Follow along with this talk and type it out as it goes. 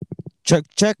Check,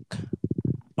 check.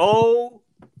 Oh,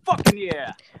 fucking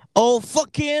yeah. Oh,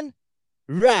 fucking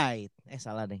right.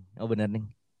 Salah nih. Oh, benar nih.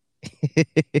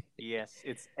 Yes,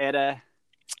 it's Eda.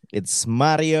 It's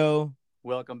Mario.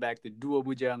 Welcome back to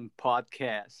Duobudjang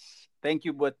Podcast. Thank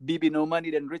you buat Bibi No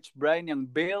Money dan Rich Brian yang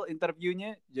bail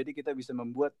interviewnya. Jadi kita bisa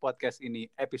membuat podcast ini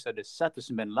episode 198,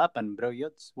 bro.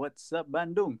 Yots, what's up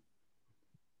Bandung?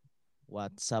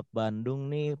 WhatsApp Bandung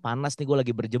nih. Panas nih, gue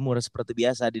lagi berjemur seperti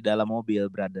biasa di dalam mobil,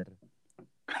 brother.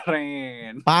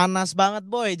 Keren. Panas banget,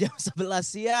 boy. Jam 11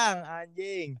 siang,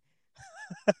 anjing.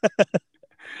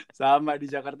 Sama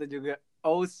di Jakarta juga.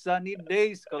 Oh, sunny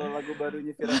days kalau lagu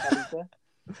barunya Vira Kalisa.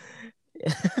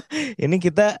 Ini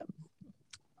kita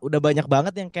udah banyak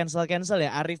banget yang cancel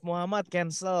ya. Arif Muhammad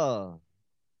cancel.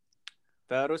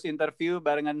 Terus interview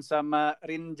barengan sama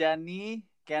Rinjani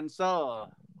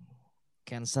cancel.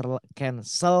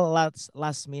 Cancel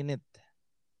last minute.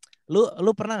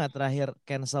 Lu pernah nggak terakhir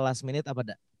cancel last minute apa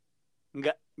enggak?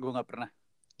 Enggak, gue nggak pernah.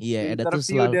 Iya, Eda tuh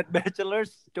Interview selalu. Dead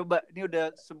Bachelors. Coba, ini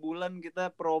udah sebulan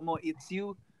kita promo It's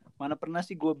You. Mana pernah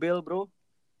sih gue bail, bro?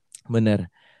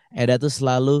 Bener. Eda tuh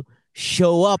selalu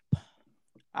show up.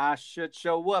 I should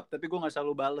show up, tapi gue gak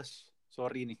selalu bales.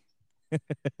 Sorry nih.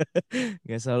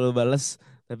 Gak selalu bales,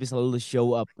 tapi selalu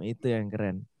show up. Itu yang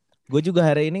keren. Gue juga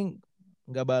hari ini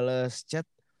gak bales chat.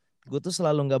 Gue tuh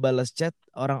selalu gak bales chat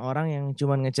orang-orang yang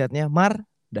cuman ngechatnya Mar,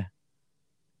 dah.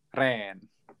 Keren.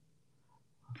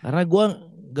 Karena gue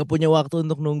gak punya waktu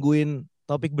untuk nungguin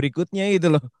topik berikutnya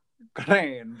gitu loh.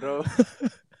 Keren, bro.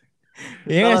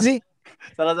 Iya gak sih?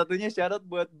 Salah satunya syarat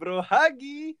buat Bro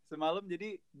Hagi. Semalam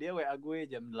jadi dia WA gue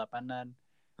jam 8-an.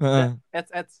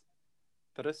 Ads.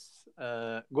 Terus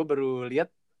gue baru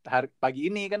lihat pagi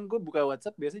ini kan gue buka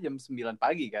WhatsApp biasanya jam 9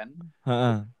 pagi kan.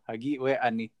 Hagi WA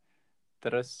nih.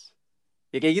 Terus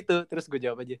ya kayak gitu. Terus gue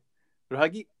jawab aja, Bro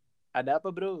Hagi, ada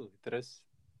apa bro? Terus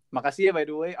makasih ya by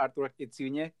the way, artwork It's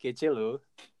You-nya kece loh.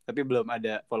 Tapi belum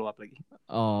ada follow up lagi.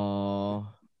 Oh.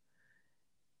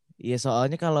 Iya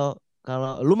soalnya kalau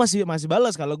lu masih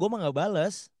balas, kalau gue mah nggak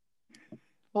balas.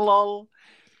 Lol.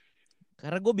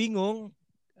 Karena gue bingung.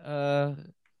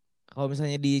 Kalau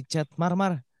misalnya di chat Mar,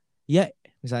 ya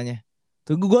misalnya,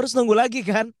 tunggu gue harus nunggu lagi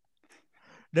kan.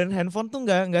 Dan handphone tuh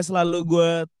nggak selalu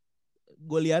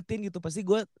gue liatin gitu, pasti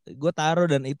gue taruh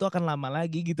dan itu akan lama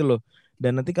lagi gitu loh.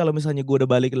 Dan nanti kalau misalnya gue udah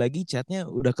balik lagi chatnya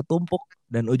udah ketumpuk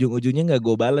dan ujung-ujungnya nggak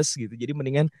gue bales gitu. Jadi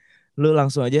mendingan lu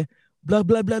langsung aja bla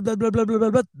bla bla bla bla bla bla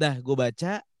bla, dah gue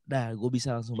baca, dah gue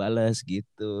bisa langsung bales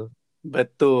gitu.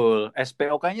 Betul.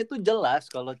 SPOK-nya tuh jelas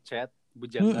kalau chat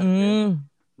bujangan ya.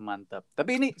 Mantap.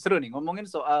 Tapi ini seru nih ngomongin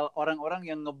soal orang-orang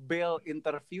yang ngebel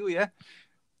interview ya.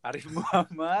 Arif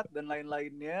Muhammad dan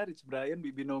lain-lainnya, Rich Brian,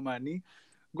 Bibi No Money.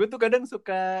 Gue tuh kadang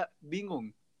suka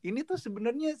bingung. Ini tuh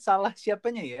sebenarnya salah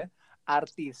siapanya ya?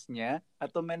 Artisnya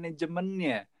atau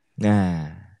manajemennya?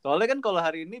 Nah. Soalnya kan kalau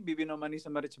hari ini Bibi No Money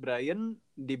sama Rich Brian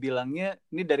dibilangnya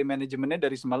ini dari manajemennya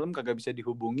dari semalam kagak bisa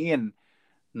dihubungin.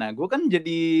 Nah, gue kan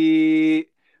jadi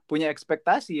punya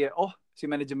ekspektasi ya. Oh,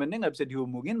 si manajemennya nggak bisa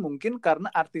dihubungin mungkin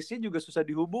karena artisnya juga susah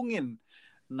dihubungin.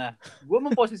 Nah, gue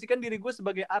memposisikan diri gue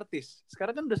sebagai artis.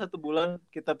 Sekarang kan udah 1 bulan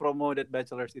kita promo Dead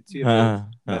Bachelors It's You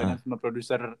barengan sama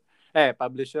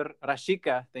publisher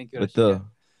Rashika. Thank you Rashika. Betul.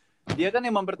 Dia kan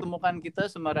yang mempertemukan kita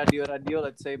sama radio-radio,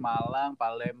 let's say Malang,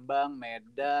 Palembang,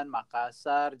 Medan,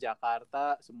 Makassar,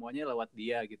 Jakarta, semuanya lewat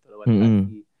dia gitu, lewat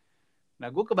Rashika. Nah,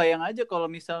 gue kebayang aja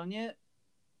kalau misalnya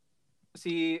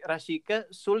si Rashika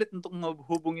sulit untuk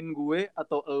ngehubungin gue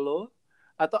atau elo,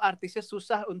 atau artisnya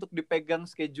susah untuk dipegang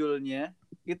schedule-nya,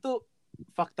 itu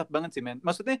fucked up banget sih, men.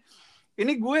 Maksudnya,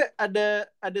 ini gue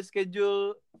ada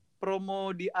schedule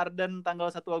promo di Ardan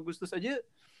tanggal 1 Agustus aja,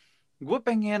 gue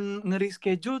pengen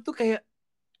nge-reschedule tuh kayak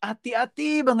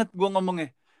hati-hati banget gue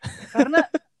ngomongnya. Karena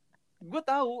gue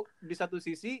tahu di satu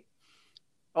sisi,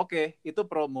 oke, itu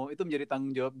promo, itu menjadi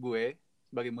tanggung jawab gue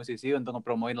sebagai musisi untuk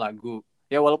ngepromoin lagu.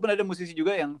 Ya walaupun ada musisi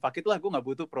juga yang fuck it lah, gue gak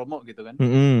butuh promo gitu kan.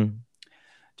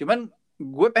 Cuman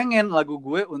gue pengen lagu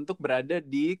gue untuk berada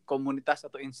di komunitas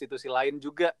atau institusi lain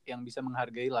juga yang bisa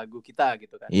menghargai lagu kita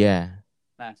gitu kan. Iya.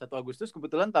 Nah 1 Agustus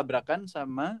kebetulan tabrakan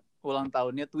sama ulang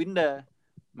tahunnya Twinda.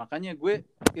 Makanya gue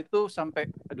itu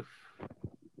sampai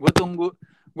gue tunggu,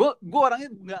 gue orangnya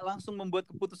nggak langsung membuat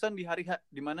keputusan di hari H,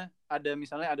 dimana ada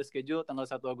misalnya ada schedule tanggal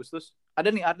 1 Agustus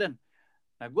ada nih Ardan.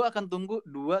 Nah gue akan tunggu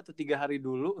 2 atau 3 hari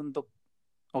dulu untuk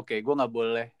oke, gue nggak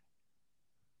boleh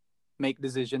make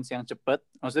decisions yang cepet,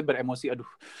 maksudnya beremosi,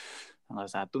 tanggal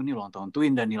 1 nih ulang tahun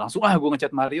Twinda nih, langsung gue ngechat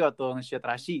Mario atau ngechat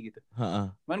Rashi gitu.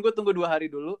 Cuman gue tunggu 2 hari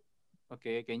dulu,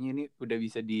 oke, kayaknya ini udah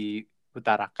bisa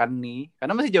diutarakan nih,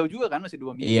 karena masih jauh juga kan, masih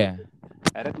 2 minggu.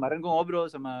 Akhirnya kemarin gue ngobrol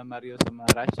sama Mario sama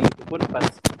Rashi, itu pun pas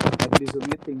lagi di Zoom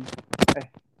meeting.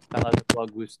 tanggal 1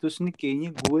 Agustus nih kayaknya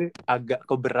gue agak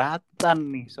keberatan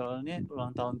nih, soalnya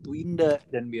ulang tahun Twinda,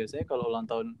 dan biasanya kalau ulang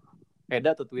tahun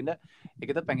Eda atau Twinda ya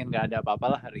kita pengen gak ada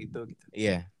apa-apa lah hari itu gitu.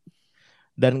 Iya.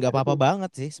 Dan nggak Akhirnya apa-apa gue,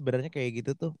 banget sih sebenarnya kayak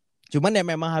gitu tuh. Cuman ya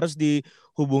memang harus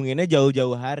dihubunginnya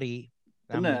jauh-jauh hari.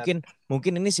 Nah bener,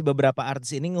 mungkin ini si beberapa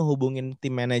artis ini ngehubungin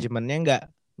tim manajemennya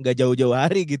nggak jauh-jauh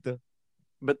hari gitu.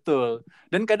 betul.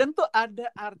 Dan kadang tuh ada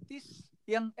artis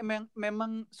yang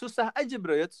memang susah aja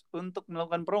bro Yots, untuk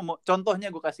melakukan promo. Contohnya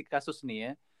gue kasih kasus nih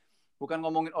ya. Bukan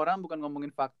ngomongin orang, bukan ngomongin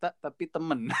fakta, tapi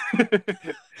temen.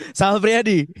 Sal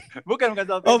Priadi. bukan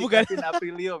soal Oh Teddy, bukan. Kevin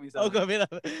Aprilio Oh misalnya. gue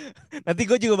bilang. Nanti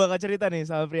gue juga bakal cerita nih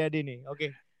Sal Priadi nih.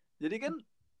 Oke. Jadi kan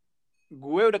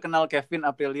gue udah kenal Kevin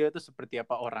Aprilio itu seperti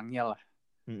apa orangnya lah.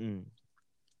 Mm-mm.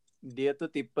 Dia tuh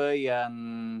tipe yang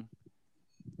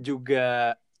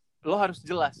juga lo harus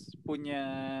jelas punya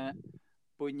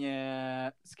punya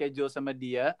schedule sama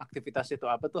dia, aktivitasnya itu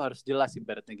apa tuh harus jelas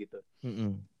ibaratnya gitu.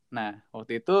 Mm-mm. Nah,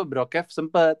 waktu itu Bro Kev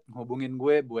sempet hubungin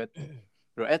gue buat,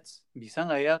 Bro Eds, bisa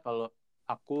nggak ya kalau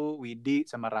aku, Widi,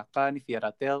 sama Raka nih via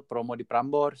Ratel promo di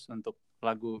Prambors untuk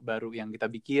lagu baru yang kita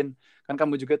bikin. Kan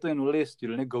kamu juga tuh yang nulis,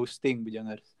 judulnya Ghosting,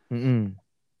 Bujangers. Mm-mm.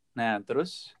 Nah,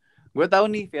 terus gue tahu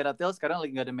nih via Ratel sekarang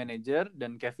lagi nggak ada manajer,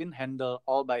 dan Kevin handle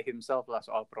all by himself lah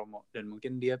soal promo. Dan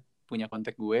mungkin dia punya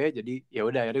kontak gue, jadi ya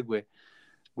udah akhirnya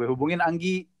gue hubungin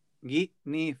Anggi. Gi,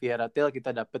 nih via Ratel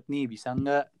kita dapet nih, bisa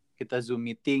nggak kita Zoom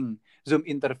meeting, Zoom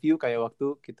interview kayak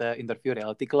waktu kita interview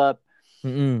Reality Club.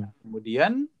 Mm-mm.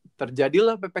 Kemudian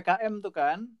terjadilah ppkm tuh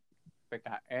kan,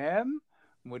 ppkm.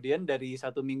 Kemudian dari 1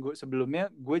 minggu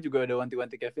sebelumnya gue juga ada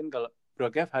wanti-wanti Kevin kalau,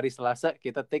 Bro Kev hari Selasa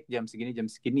kita take jam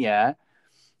segini ya.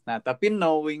 Nah tapi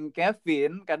knowing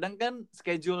Kevin, kadang kan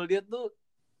schedule dia tuh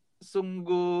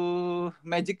sungguh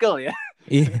magical ya.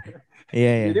 Iya.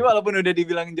 Iya ya. Jadi walaupun udah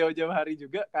dibilang jauh-jauh hari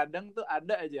juga, kadang tuh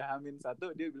ada aja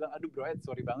H-1 dia bilang, aduh bro Ed,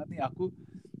 sorry banget nih aku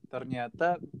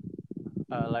ternyata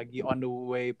lagi on the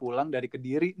way pulang dari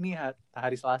Kediri nih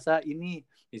hari Selasa ini,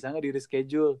 bisa nggak di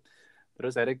reschedule.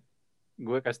 Terus akhirnya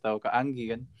gue kasih tahu ke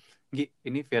Anggi kan, Gi,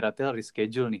 ini Veratel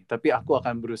reschedule nih, tapi aku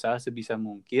akan berusaha sebisa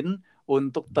mungkin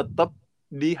untuk tetap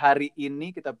di hari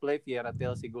ini kita play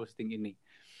Veratel si Ghosting ini.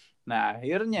 Nah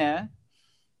akhirnya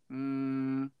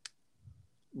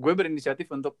gue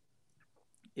berinisiatif untuk,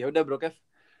 ya udah Bro Kev,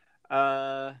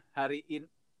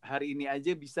 hari ini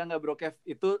aja bisa nggak Bro Kev?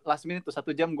 Itu last minute tuh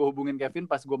 1 jam gue hubungin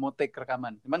Kevin pas gue mau take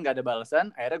rekaman, cuman nggak ada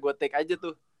balasan. Akhirnya gue take aja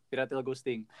tuh Piratil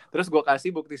Ghosting, terus gue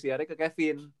kasih bukti siarnya ke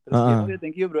Kevin, terus dia, oh Uh-uh. ya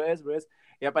thank you bro S.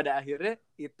 Ya pada akhirnya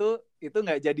itu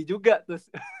nggak jadi juga, terus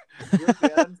gue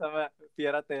siaran sama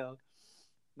Piratil.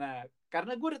 Nah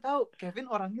karena gue udah tahu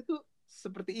Kevin orangnya tuh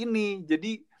seperti ini,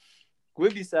 jadi gue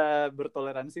bisa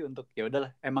bertoleransi untuk, ya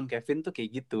udahlah emang Kevin tuh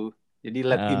kayak gitu, jadi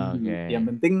let him be. Oke. Yang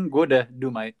penting gue udah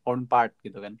do my own part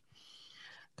gitu kan.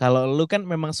 Kalau lu kan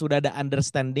memang sudah ada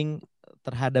understanding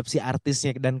terhadap si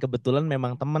artisnya dan kebetulan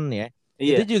memang temen ya.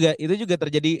 Iya, Itu juga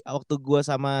terjadi waktu gua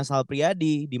sama Sal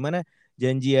Priadi di mana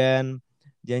janjian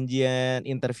janjian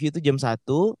interview itu jam 1.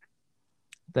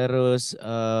 Terus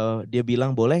dia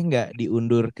bilang boleh nggak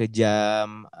diundur ke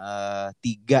jam 3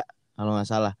 kalau nggak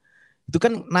salah. Itu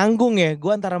kan nanggung ya.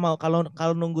 Gua antara mau kalau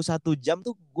kalau nunggu 1 jam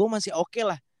tuh gue masih oke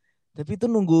lah. Tapi itu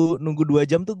nunggu nunggu 2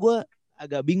 jam tuh gue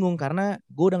agak bingung karena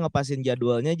gue udah ngepasin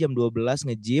jadwalnya jam 12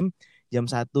 nge-gym, jam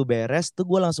 1 beres tuh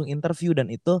gue langsung interview dan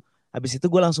itu habis itu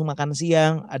gue langsung makan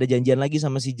siang, ada janjian lagi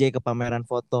sama si J ke pameran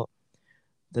foto.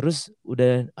 Terus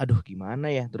udah aduh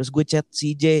gimana ya? Terus gue chat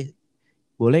si J,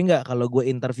 boleh nggak kalau gue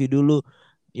interview dulu?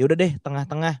 Ya udah deh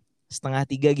tengah-tengah, setengah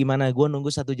 3 gimana? Gue nunggu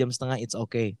 1 jam setengah, it's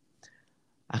okay.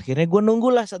 Akhirnya gue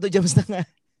nunggulah 1 jam setengah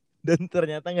dan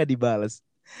ternyata nggak dibales.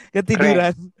 keren,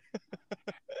 Ketiduran.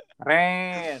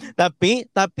 keren,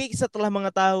 Tapi setelah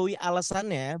mengetahui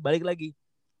alasannya, balik lagi.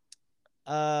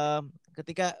 eh,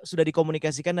 Ketika sudah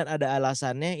dikomunikasikan dan ada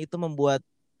alasannya, itu membuat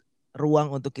ruang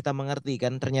untuk kita mengerti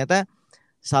kan. Ternyata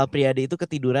Sal Priadi itu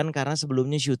ketiduran karena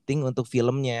sebelumnya syuting untuk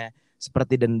filmnya.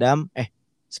 Seperti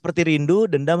seperti Rindu,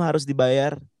 Dendam harus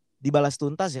dibalas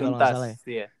tuntas ya kalau nggak salah ya.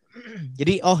 tuntas ya.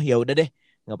 Jadi oh ya udah deh,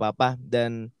 nggak apa-apa.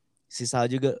 Dan si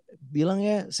Sal juga bilang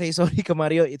ya say sorry ke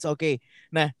Mario, it's okay.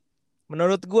 Nah,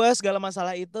 menurut gue segala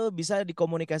masalah itu bisa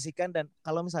dikomunikasikan dan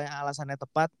kalau misalnya alasannya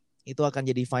tepat itu akan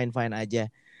jadi fine-fine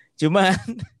aja. Cuma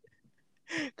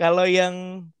kalau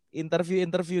yang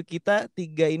interview-interview kita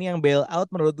 3 ini yang bail out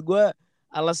menurut gue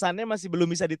alasannya masih belum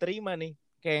bisa diterima nih.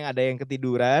 Kayak yang ada yang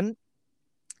ketiduran,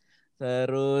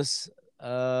 terus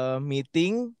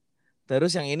meeting,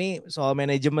 terus yang ini soal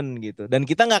manajemen gitu. Dan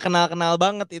kita nggak kenal-kenal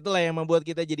banget, itulah yang membuat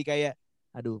kita jadi kayak,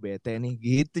 aduh bete nih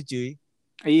gitu cuy.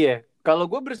 Iya, kalau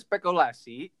gue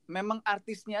berspekulasi, memang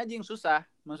artisnya aja yang susah.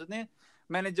 Maksudnya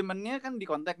manajemennya kan di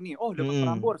kontak nih, oh dapat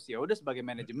Prambors, ya udah sebagai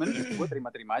manajemen gue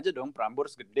terima-terima aja dong,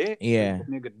 Prambors gede,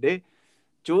 lingkupnya gede.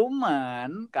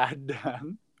 Cuman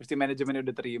kadang mesti manajemennya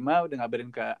udah terima, udah ngabarin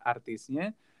ke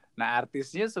artisnya, nah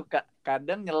artisnya suka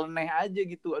kadang nyeleneh aja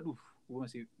gitu, aduh gue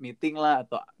masih meeting lah,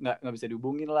 atau nggak bisa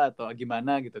dihubungin lah, atau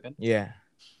gimana gitu kan. Iya.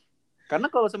 Karena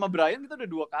kalau sama Brian kita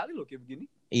udah 2 kali loh kayak begini.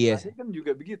 Iya Terakhir kan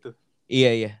juga begitu.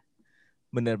 Iya.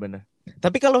 Benar-benar.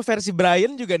 Tapi kalau versi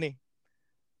Brian juga nih,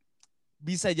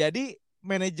 bisa jadi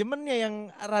manajemennya yang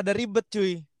rada ribet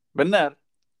cuy. Benar.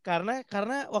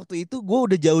 Karena waktu itu gue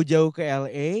udah jauh-jauh ke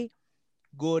LA,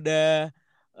 gue udah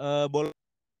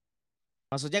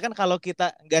maksudnya kan kalau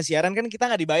kita nggak siaran kan kita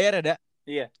nggak dibayar ya,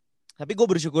 Iya. Tapi gue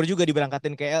bersyukur juga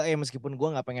diberangkatin ke LA meskipun gue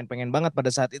nggak pengen-pengen banget pada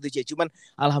saat itu, Cie. Cuman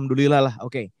alhamdulillah lah,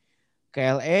 oke.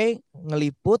 Ke LA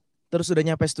ngeliput, terus udah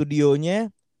nyampe studionya,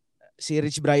 si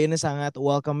Rich Brian sangat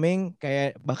welcoming,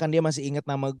 kayak bahkan dia masih inget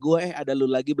nama gue, ada lu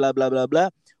lagi bla bla bla bla.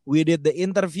 We did the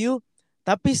interview,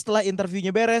 tapi setelah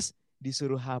interviewnya beres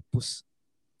disuruh hapus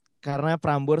karena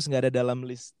Prambors nggak ada dalam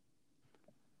list.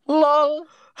 LOL.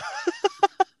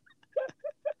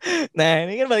 Nah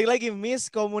ini kan balik lagi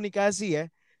miskomunikasi ya.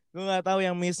 Gue nggak tahu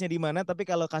yang missnya di mana, tapi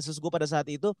kalau kasus gue pada saat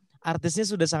itu artisnya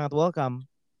sudah sangat welcome.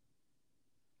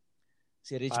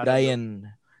 Si Rich Parah, Brian.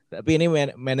 Bro. Tapi ini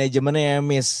manajemennya yang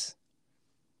miss.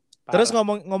 Parah. Terus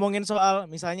ngomongin soal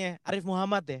misalnya Arif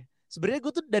Muhammad ya. Sebenarnya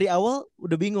gue tuh dari awal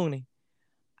udah bingung nih.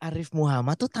 Arif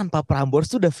Muhammad tuh tanpa Prambors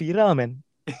tuh udah viral, men.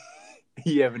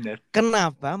 Iya benar.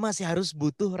 Kenapa masih harus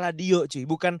butuh radio, cuy?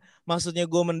 Bukan maksudnya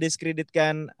gue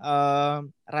mendiskreditkan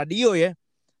radio ya.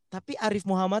 Tapi Arif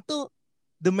Muhammad tuh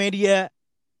the media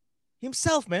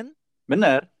himself, man.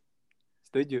 Benar.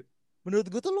 Setuju. Menurut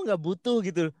gue tuh lu gak butuh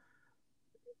gitu.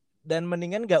 Dan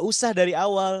mendingan gak usah dari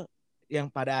awal.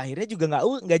 Yang pada akhirnya juga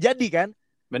gak jadi kan.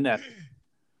 Benar.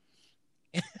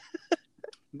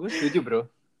 Gue setuju bro.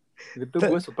 Itu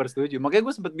gue super setuju. Makanya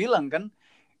gue sempet bilang kan,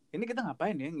 ini kita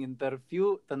ngapain ya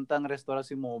nginterview tentang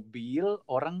restorasi mobil,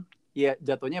 orang ya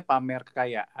jatuhnya pamer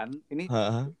kekayaan. Ini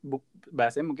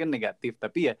bahasanya mungkin negatif,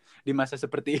 tapi ya di masa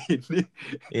seperti ini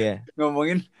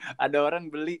ngomongin ada orang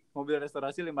beli mobil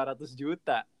restorasi 500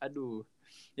 juta. Aduh.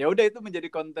 Ya udah itu menjadi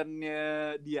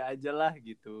kontennya dia aja lah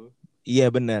gitu. Iya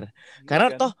benar. Iya, karena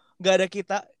kan? toh gak ada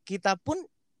kita pun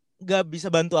gak bisa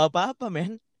bantu apa-apa,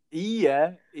 men.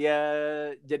 Iya, ya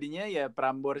jadinya ya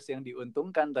Prambors yang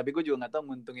diuntungkan, tapi gue juga nggak tahu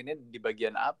nguntunginnya di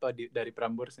bagian apa dari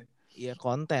Pramborsnya. Iya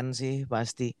konten sih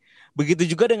pasti. Begitu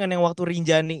juga dengan yang waktu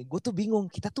Rinjani, gue tuh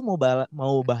bingung kita tuh mau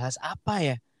bahas apa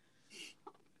ya?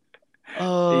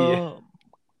 Iya.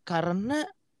 Karena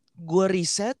gue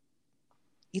riset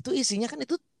itu isinya kan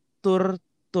itu tour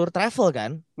travel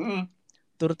kan,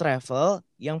 tour travel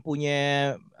yang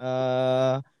punya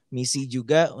misi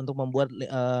juga untuk membuat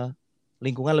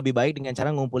lingkungan lebih baik dengan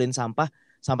cara ngumpulin sampah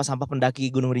pendaki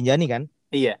Gunung Rinjani kan.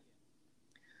 Iya.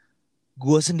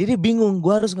 Gue sendiri bingung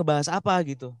gue harus ngebahas apa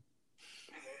gitu.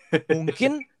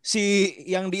 Mungkin si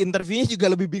yang di interviewnya juga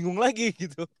lebih bingung lagi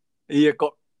gitu. Iya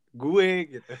kok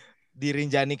gue gitu. Di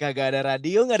Rinjani kagak ada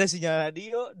radio, gak ada sinyal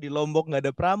radio. Di Lombok gak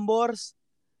ada Prambors.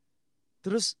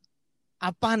 Terus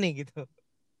apa nih gitu.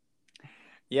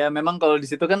 Ya memang kalau di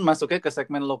situ kan masuknya ke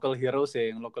segmen local heroes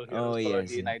ya. Yang local heroes kalau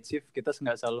di sih. night shift kita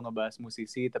nggak selalu ngebahas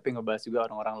musisi, tapi ngebahas juga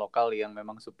orang-orang lokal yang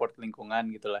memang support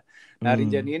lingkungan gitu lah. Nah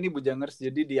Rinjani ini Bujangers,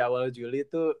 jadi di awal Juli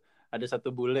tuh ada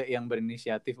satu bule yang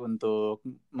berinisiatif untuk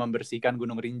membersihkan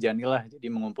Gunung Rinjani lah.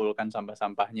 Jadi mengumpulkan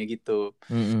sampah-sampahnya gitu.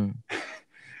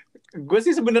 Gue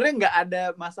sih sebenarnya nggak ada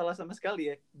masalah sama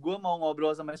sekali ya. Gue mau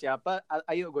ngobrol sama siapa,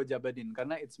 ayo gue jabanin.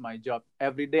 Karena it's my job.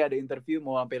 Every day ada interview,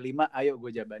 mau sampai 5, ayo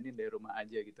gue jabanin dari rumah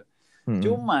aja gitu.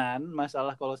 Cuman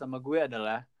masalah kalau sama gue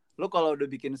adalah, lu kalau udah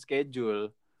bikin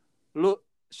schedule, lu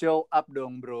show up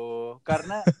dong bro.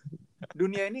 Karena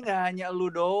dunia ini nggak hanya lu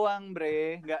doang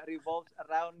bre. Nggak revolves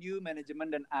around you,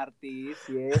 manajemen dan artis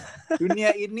ya.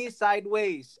 Dunia ini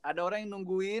sideways. Ada orang yang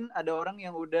nungguin, ada orang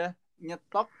yang udah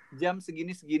nyetok jam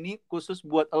segini-segini khusus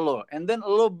buat lo, and then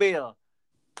lo bail.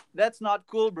 That's not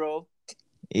cool, bro.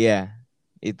 Iya,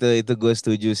 itu gue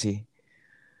setuju sih,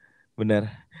 benar.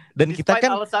 Dan despite kita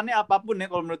kan alasannya apapun ya,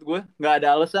 kalau menurut gue nggak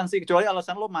ada alasan sih, kecuali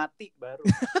alasan lo mati baru.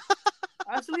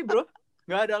 Asli bro,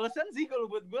 nggak ada alasan sih kalau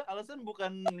buat gue. Alasan bukan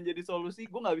menjadi solusi.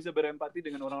 Gue nggak bisa berempati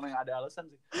dengan orang-orang yang ada alasan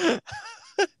sih.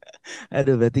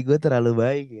 Aduh, berarti gue terlalu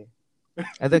baik ya,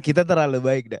 atau kita terlalu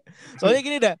baik dah. Soalnya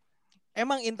gini dah,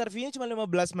 emang interviewnya cuma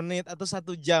 15 menit atau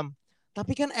 1 jam.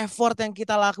 Tapi kan effort yang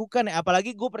kita lakukan ya.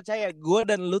 Apalagi gue percaya gue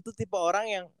dan lu tuh tipe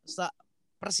orang yang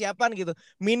persiapan gitu.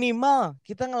 Minimal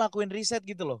kita ngelakuin riset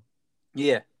gitu loh.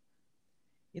 Iya.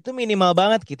 Itu minimal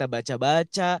banget. Kita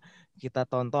baca-baca. kita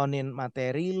tontonin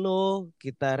materi lo,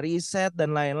 kita riset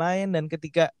dan lain-lain, dan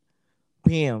ketika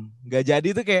bam, gak jadi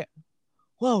tuh kayak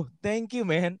wow, thank you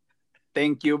man.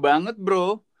 Thank you banget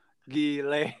bro,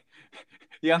 gile.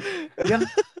 yang yang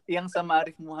yang sama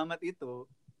Arif Muhammad itu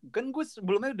kan gue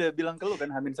sebelumnya udah bilang ke lu kan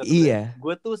Hamin 1 bulan, Iya.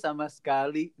 gue tuh sama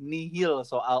sekali nihil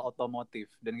soal otomotif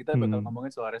dan kita bakal Hmm.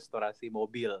 ngomongin soal restorasi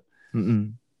mobil.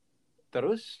 Mm-mm.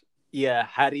 Terus ya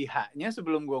hari H-nya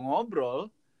sebelum gue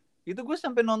ngobrol itu gue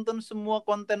sampai nonton semua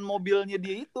konten mobilnya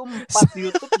dia itu 4 di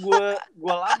YouTube, gue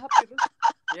lahap gitu.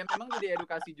 Ya memang jadi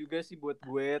edukasi juga sih buat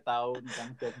gue tahu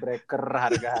tentang shock breaker,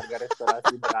 harga-harga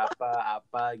restorasi berapa,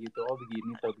 apa gitu. Oh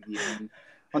begini atau begini.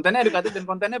 Kontennya edukatif dan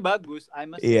kontennya bagus. I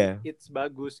must say Iya. it's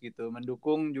bagus gitu.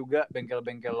 Mendukung juga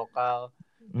bengkel-bengkel lokal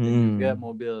dan juga Hmm.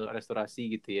 mobil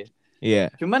restorasi gitu ya. Iya.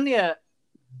 Cuman ya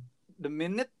the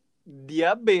minute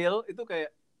dia bail itu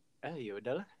kayak ya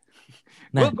udahlah.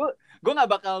 gue Nah, gue nggak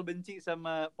bakal benci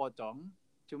sama Pocong,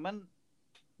 cuman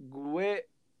gue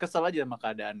kesel aja sama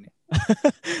keadaannya.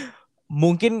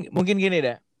 mungkin gini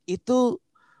dah. Itu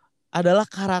adalah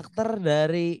karakter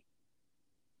dari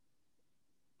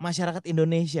masyarakat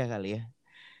Indonesia kali ya,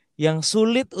 yang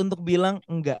sulit untuk bilang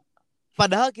enggak.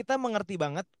 Padahal kita mengerti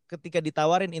banget ketika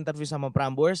ditawarin interview sama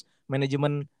Prambors,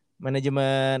 manajemen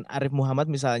manajemen Arif Muhammad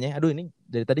misalnya. Aduh, ini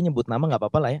dari tadi nyebut nama nggak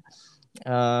apa-apa lah ya.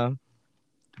 Eh,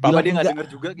 Papa bilang dia nggak enggak. denger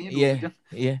juga kayaknya dua Iya, bujang.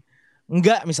 iya.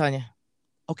 Enggak misalnya.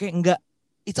 Oke, enggak.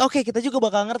 It's okay, kita juga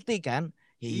bakal ngerti kan.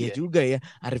 Ya iya Iya, juga ya.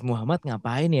 Arif Muhammad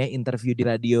ngapain ya interview di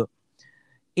radio.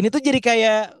 Ini tuh jadi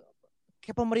kayak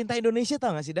pemerintah Indonesia,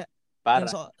 tau gak sih, Dak?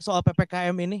 Yang parah, soal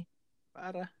PPKM ini.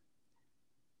 parah.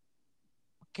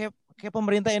 Kayak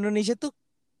pemerintah Indonesia tuh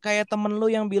kayak temen lu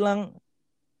yang bilang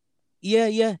iya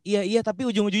iya iya iya tapi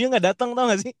ujung-ujungnya nggak datang, tau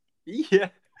gak sih? Iya,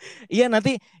 Iya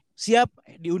nanti siap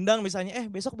diundang misalnya,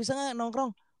 besok bisa nggak nongkrong?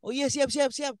 Oh iya, siap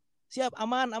siap siap siap,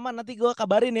 aman aman, nanti gua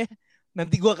kabarin ya.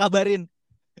 Nanti gua kabarin.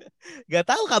 Gak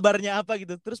tahu kabarnya apa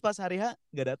gitu. Terus pas hari H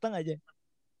nggak datang aja.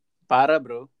 parah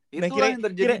bro. Nah Itulah kira yang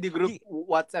terjadi kira di grup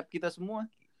WhatsApp kita semua.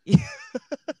 kira,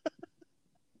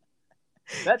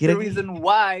 That's the kira, reason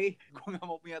why gue nggak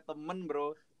mau punya temen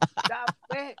bro.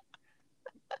 Capek.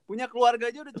 Punya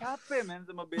keluarga aja udah capek men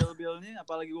sama bel-belnya.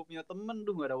 Apalagi gue punya temen,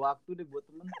 gak ada waktu deh buat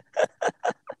temen.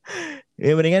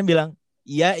 ya mendingan bilang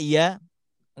iya iya,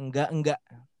 enggak.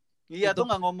 Iya Itu tuh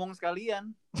nggak ngomong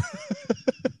sekalian.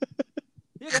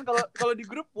 Iya kan kalau di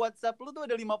grup WhatsApp lu tuh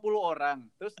ada 50 orang.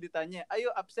 Terus ditanya,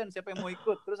 ayo absen siapa yang mau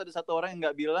ikut. Terus ada satu orang yang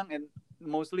nggak bilang, and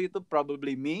mostly itu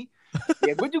probably me.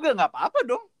 Ya gue juga nggak apa-apa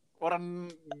dong.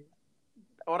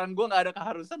 Orang gue nggak ada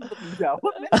keharusan untuk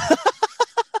menjawab men.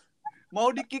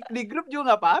 Mau di kick di grup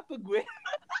juga nggak apa-apa gue.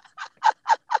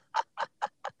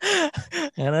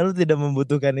 karena lu tidak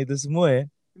membutuhkan itu semua ya.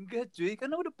 Enggak cuy,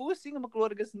 karena udah pusing sama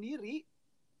keluarga sendiri.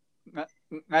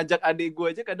 Ngajak adik gue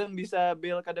aja kadang bisa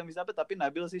bel, kadang bisa apa. Tapi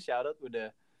Nabil sih syarat udah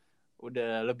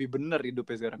lebih bener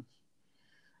hidupnya sekarang.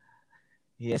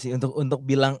 Iya sih, untuk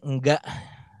bilang enggak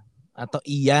atau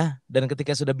iya, dan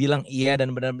ketika sudah bilang iya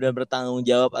dan benar-benar bertanggung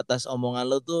jawab atas omongan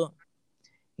lo tuh,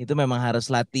 itu memang harus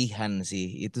latihan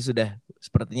sih. Itu sudah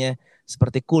sepertinya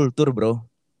seperti kultur, bro.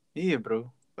 Iya bro,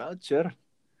 culture.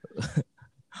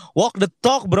 Walk the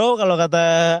talk, bro, kalau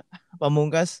kata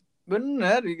Pamungkas.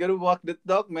 Bener, you gotta walk the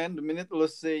talk man. The minute lo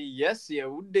say yes, ya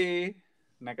udah.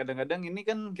 Nah kadang-kadang ini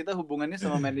kan kita hubungannya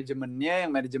sama manajemennya,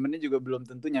 yang manajemennya juga belum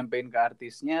tentu nyampein ke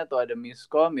artisnya, atau ada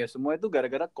miskom, ya semua itu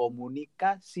gara-gara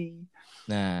komunikasi.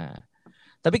 Nah,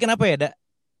 tapi kenapa ya, Dak?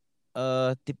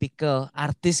 Tipikal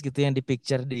artis gitu yang di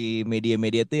picture di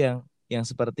media-media tuh yang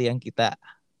seperti yang kita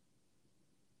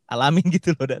alamin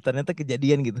gitu loh, Dak. Ternyata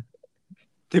kejadian gitu.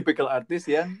 Typical artis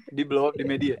yang di blow up di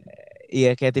media.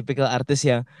 Iya, kayak tipikal artis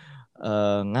yang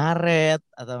ngaret,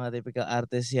 atau nggak tipikal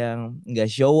artis yang nggak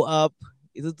show up.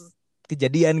 Itu tuh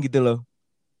kejadian gitu loh.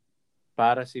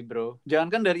 Parah sih bro.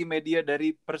 Jangankan dari media,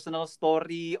 dari personal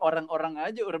story orang-orang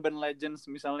aja, urban legends.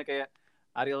 Misalnya kayak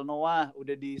Ariel Noah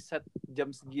udah di set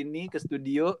jam segini ke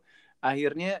studio,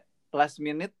 akhirnya last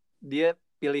minute dia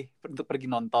pilih untuk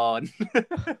pergi nonton.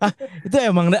 Ah, itu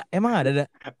emang ada, Dak?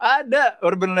 Ada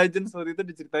urban legends waktu itu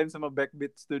diceritain sama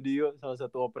Backbeat Studio, salah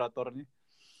satu operatornya.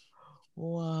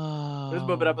 Terus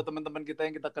beberapa Wow. teman-teman kita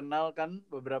yang kita kenal kan,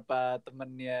 beberapa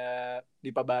temennya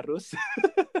Dipa Barus.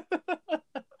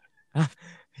 Ah,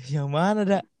 yang mana,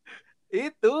 Dak?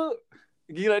 Itu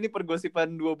gila nih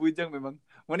pergosipan dua bujang memang.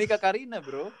 Monica Karina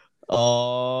bro, yang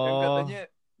Oh. katanya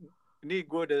ini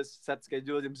gue udah set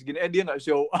schedule jam segini, dia nggak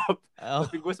show up. Oh.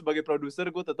 Tapi gue sebagai produser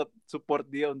gue tetap support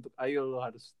dia untuk ayo lo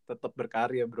harus tetap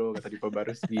berkarya bro, kata Dipa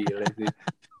Barus. Gila sih.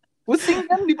 Pusing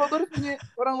kan Dipa Barus punya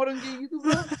orang-orang kayak gitu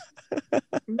bro.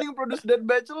 Mending produce Dead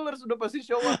Bachelor sudah pasti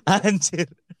show up. Anjir.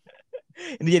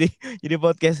 Ini jadi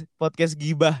podcast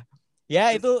gibah.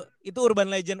 Ya itu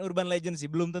urban legend sih,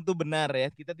 belum tentu benar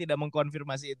ya. Kita tidak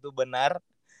mengkonfirmasi itu benar,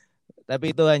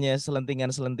 tapi itu hanya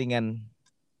selentingan-selentingan.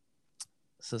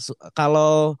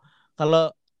 Kalau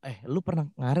kalau lu pernah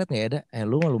ngaret nggak ya, ada?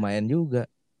 Lu mah lumayan juga.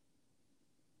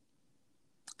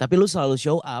 Tapi lu selalu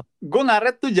show up. Gue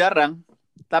ngaret tuh jarang,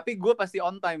 tapi gue pasti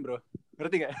on time bro.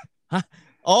 Ngerti gak? Hah?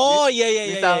 Oh iya iya iya iya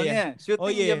iya. Misalnya Oh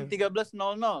syuting iya. jam 13.00,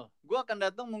 gue akan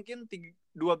datang mungkin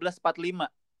 12.45.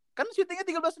 Kan syutingnya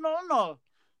 13.00.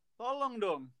 Tolong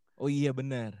dong. Oh iya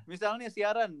benar. Misalnya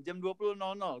siaran jam 20.00,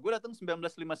 gue datang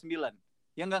 19.59.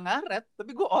 Ya nggak ngaret,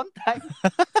 tapi gue on time.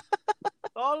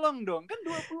 Tolong dong, kan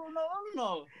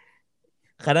 20.00.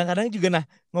 Kadang-kadang juga nah,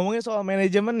 ngomongin soal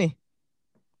manajemen nih.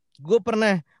 Gue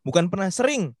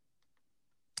sering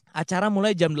acara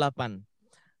mulai jam 8.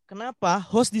 Kenapa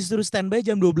host disuruh standby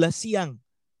jam 12 siang?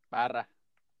 Parah.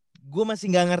 Gue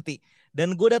masih nggak ngerti.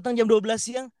 Dan gue datang jam 12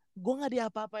 siang, gue nggak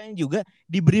diapa-apain juga.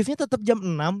 Di briefnya tetap jam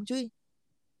 6 cuy.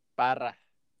 Parah.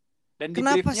 Dan di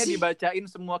Kenapa briefnya sih? dibacain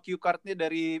semua cue card-nya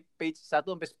dari page 1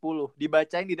 sampai 10.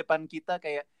 Dibacain di depan kita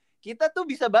kayak, kita tuh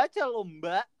bisa baca loh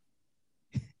mbak.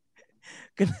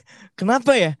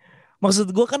 Kenapa ya?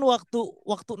 Maksud gue kan waktu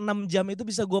 6 jam itu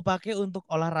bisa gue pakai untuk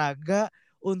olahraga,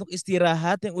 untuk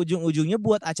istirahat yang ujung-ujungnya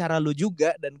buat acara lu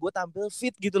juga dan gue tampil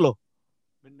fit gitu loh.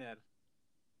 Bener.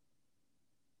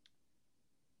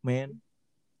 Man,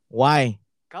 why?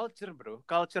 Culture bro,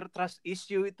 culture trust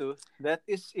issue itu, that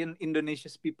is in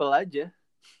Indonesia's people aja.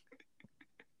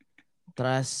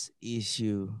 Trust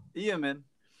issue. Iya men.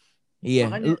 Iya,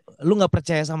 Makanya lu nggak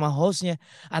percaya sama hostnya,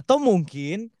 atau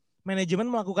mungkin manajemen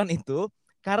melakukan itu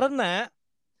karena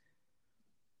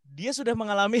dia sudah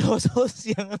mengalami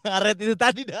host-host yang ngaret itu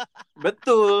tadi dah.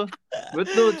 betul,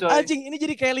 betul coy. Anjing, ini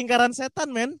jadi kayak lingkaran setan,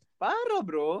 men. Parah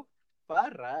bro,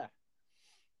 parah.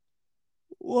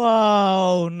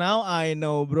 Wow, now I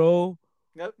know, bro.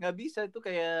 Nggak bisa itu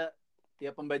kayak ya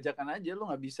pembajakan aja, lu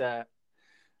nggak bisa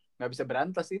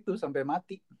berantas itu sampai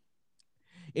mati.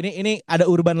 Ini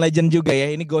ada urban legend juga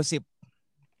ya, ini gosip.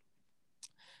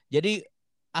 Jadi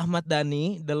Ahmad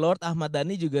Dhani, The Lord Ahmad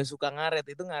Dhani juga suka ngaret.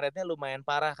 Itu ngaretnya lumayan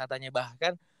parah katanya,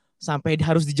 bahkan sampai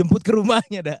harus dijemput ke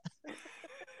rumahnya dah.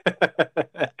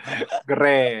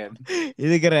 Keren.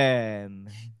 Ini keren.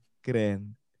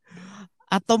 Keren.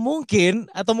 Atau mungkin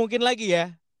lagi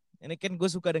ya. Ini kan gue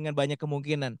suka dengan banyak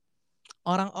kemungkinan.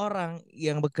 Orang-orang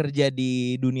yang bekerja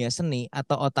di dunia seni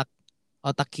atau otak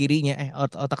kirinya,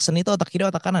 otak seni itu otak kiri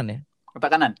otak kanan ya.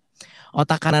 Otak kanan.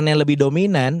 Otak kanan yang lebih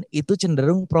dominan itu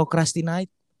cenderung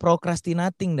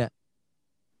procrastinating, dah.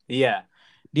 Iya.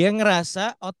 Dia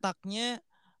ngerasa otaknya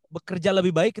bekerja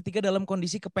lebih baik ketika dalam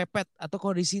kondisi kepepet atau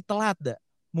kondisi telat, dah.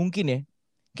 Mungkin ya.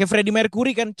 Kayak Freddie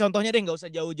Mercury kan contohnya deh, nggak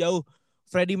usah jauh-jauh.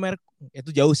 Freddie Mercury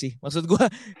itu jauh sih. Maksud gue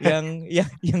yang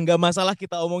nggak masalah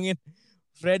kita omongin.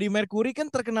 Freddie Mercury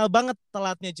kan terkenal banget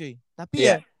telatnya cuy. Tapi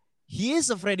ya he is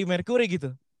a Freddie Mercury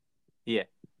gitu. Iya.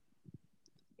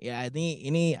 Ya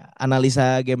ini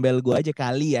analisa gembel gue aja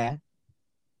kali ya.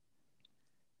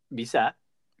 Bisa.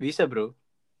 Bisa bro.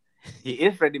 He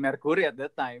is Freddie Mercury at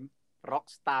that time.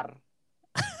 Rockstar.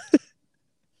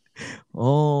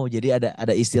 Oh, jadi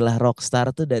ada istilah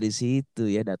rockstar tuh dari situ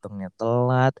ya, datangnya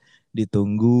telat,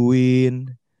 ditungguin.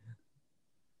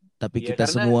 Tapi Iya kita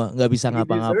karena semua nggak bisa he deserves it bro.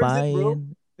 ngapa-ngapain.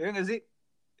 Ya nggak sih?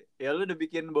 Ya lu udah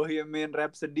bikin Bohemian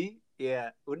Rhapsody,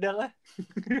 ya udahlah.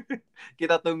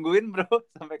 Kita tungguin bro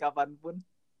sampai kapanpun.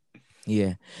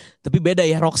 Iya. Tapi beda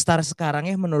ya rockstar sekarang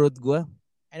ya menurut gue.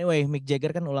 Anyway, Mick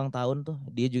Jagger kan ulang tahun tuh.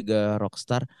 Dia juga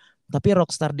rockstar. Tapi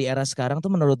rockstar di era sekarang tuh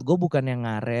menurut gue bukan yang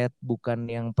ngaret, bukan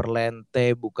yang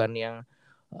perlente, bukan yang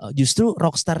justru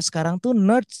rockstar sekarang tuh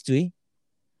nerds cuy.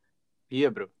 Iya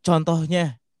bro.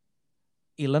 Contohnya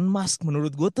Elon Musk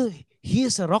menurut gue tuh he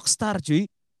is a rockstar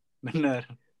cuy. Bener.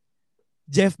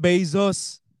 Jeff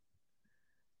Bezos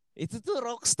itu tuh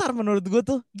rockstar menurut gue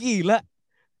tuh gila.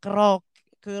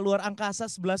 Ke luar angkasa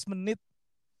 11 menit.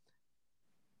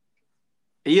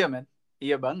 Iya men.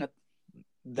 Iya banget.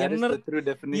 That Yang is the true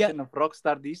definition of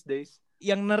rockstar these days.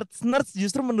 Yang nerds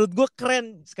justru menurut gue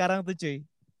keren sekarang tuh cuy.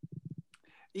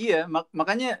 Iya,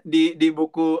 makanya di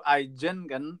buku Aijen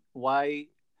kan, Why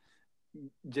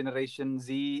Generation Z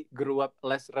Grew Up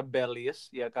Less Rebellious,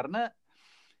 ya karena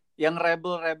yang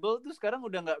rebel-rebel tuh sekarang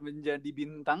udah nggak menjadi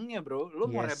bintangnya bro. Lu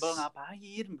mau rebel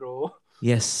ngapain bro?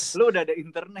 Yes. Lu udah ada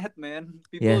internet man.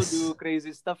 People do crazy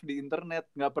stuff di internet.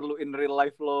 Nggak perlu in real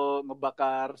life lo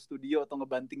ngebakar studio atau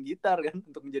ngebanting gitar kan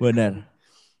untuk menjadi Benar.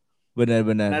 keren.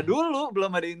 Benar. Nah dulu belum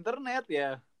ada internet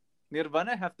ya.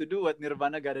 Nirvana have to do what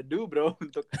Nirvana gotta do, bro.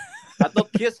 Atau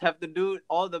Kiss have to do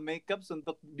all the makeups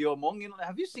untuk diomongin.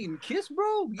 Have you seen Kiss,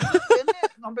 bro? Gila, bandnya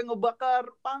sampai ngebakar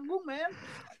panggung, man.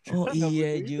 Oh Nggak iya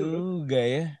butuh itu, bro. juga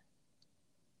ya.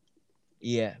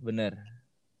 Iya benar.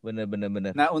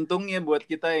 Benar. Nah untungnya buat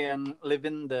kita yang live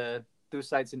in the two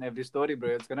sides in every story,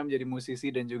 bro. Sekarang menjadi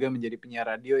musisi dan juga menjadi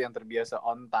penyiar radio yang terbiasa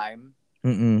on time.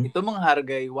 Itu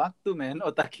menghargai waktu, men.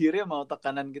 Otak kiri sama otak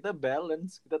kanan kita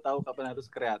balance. Kita tahu kapan harus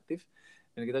kreatif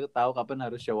dan kita tahu kapan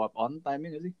harus show up on time, ya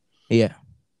nggak sih? Iya.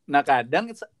 Nah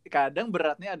kadang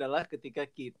beratnya adalah ketika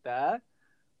kita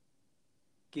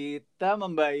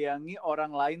membayangi orang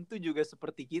lain tuh juga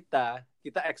seperti kita.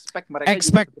 Kita expect mereka juga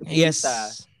seperti kita.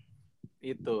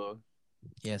 Itu.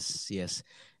 Yes.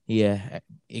 Iya,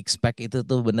 expect itu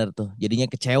tuh bener tuh. Jadinya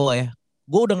kecewa ya.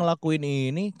 Gue udah ngelakuin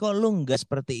ini, kok lu nggak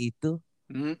seperti itu?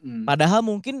 Padahal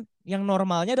mungkin yang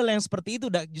normalnya adalah yang seperti itu.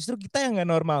 Justru kita yang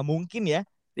nggak normal mungkin ya.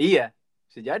 Iya,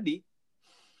 bisa jadi.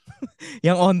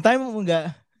 Yang on time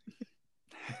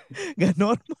nggak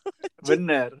normal.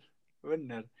 Bener.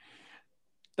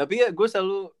 Tapi ya gue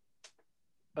selalu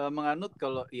menganut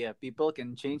kalau ya people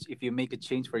can change if you make a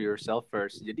change for yourself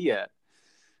first. Jadi ya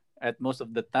at most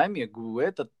of the time ya gue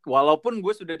walaupun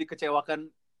gue sudah dikecewakan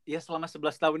ya selama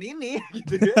 11 tahun ini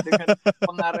gitu ya dengan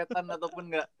pengaretan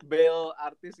ataupun nggak bail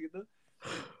artis gitu,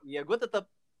 ya gue tetap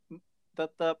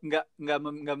nggak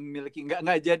memiliki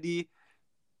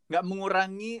nggak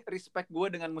mengurangi respect gue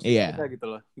dengan musik kita gitu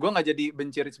loh. Gue nggak jadi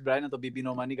benci Rich Brian atau Bibi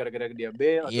Nomani gara-gara dia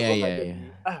bail, atau gue nggak jadi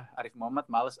Arif Muhammad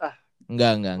males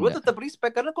Enggak. Gue tetap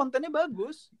respect karena kontennya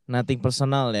bagus. Nothing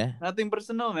personal ya. Nothing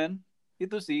personal, man.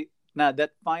 Itu sih. Nah,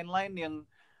 that fine line yang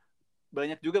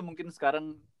banyak juga mungkin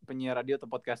sekarang penyiar radio atau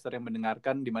podcaster yang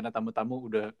mendengarkan, di mana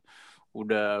tamu-tamu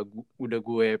udah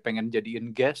gue pengen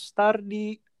jadiin guest star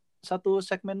di satu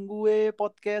segmen gue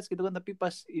podcast gitu kan, tapi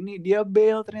pas ini dia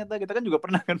bail ternyata. Kita kan juga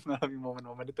pernah kan mengalami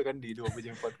momen-momen itu kan di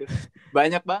duobudjang podcast.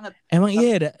 Banyak banget. Emang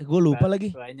iya ya, gue lupa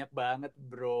lagi. Banyak banget,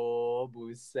 bro.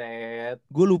 Buset.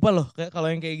 Gue lupa loh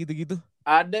kalau yang kayak gitu-gitu.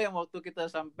 Ada yang waktu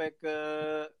kita sampai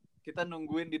kita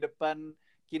nungguin di depan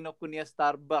Kinokuniya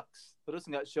Starbucks, terus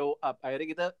nggak show up.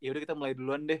 Akhirnya kita mulai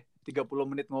duluan deh. 30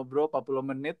 menit ngobrol, 40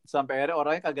 menit, sampai akhirnya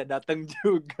orangnya kagak datang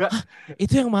juga.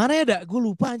 Itu yang mana ya, Dak? Gue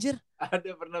lupa anjir.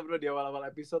 Ada pernah, bro, di awal-awal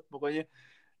episode. Pokoknya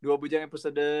duobudjang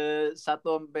episode 1-20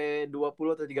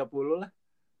 atau 30 lah.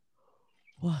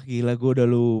 Wah gila, gue udah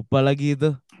lupa lagi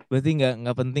itu. Berarti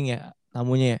nggak penting ya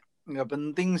tamunya ya? Nggak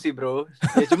penting sih, bro.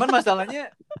 Ya cuman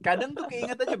masalahnya kadang tuh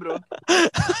keinget aja, bro.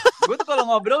 Gue tuh kalau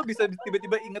ngobrol bisa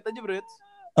tiba-tiba inget aja, bro.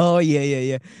 Oh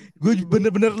iya. Gue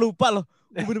bener-bener lupa loh.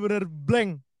 Gue bener-bener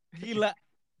blank. Gila.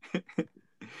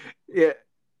 Ya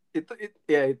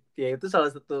itu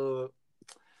salah satu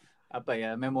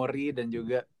memori dan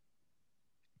juga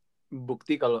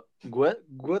bukti kalau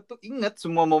gue tuh inget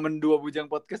semua momen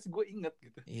duobudjang podcast, gue inget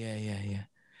gitu. Iya.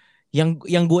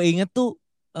 Yang gue inget tuh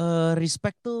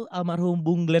respect tuh almarhum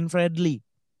Bung Glenn Fredly.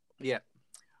 Iya.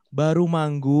 Baru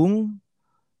manggung.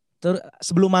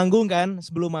 Sebelum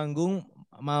manggung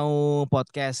mau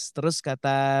podcast, terus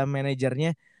kata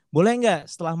manajernya, boleh nggak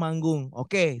setelah manggung?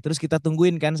 Oke, terus kita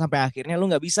tungguin kan sampai akhirnya. Lu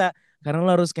nggak bisa karena lu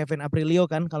harus Kevin Aprilio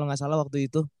kan kalau nggak salah waktu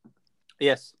itu.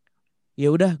 Yes.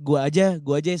 Ya udah, gua aja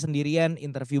sendirian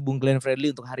interview Bung Glenn Fredly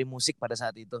untuk Hari Musik pada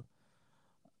saat itu.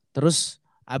 Terus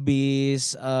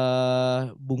abis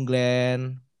Bung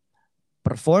Glenn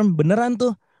perform beneran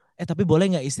tuh. Tapi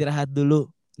boleh nggak istirahat dulu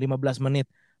 15 menit?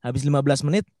 Habis 15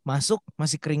 menit masuk,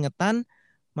 masih keringetan,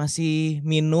 masih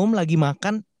minum, lagi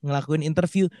makan, ngelakuin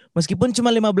interview. Meskipun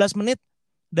cuma 15 menit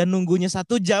dan nunggunya 1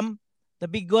 jam,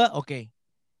 tapi gue oke.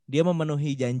 Dia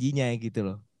memenuhi janjinya gitu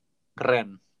loh.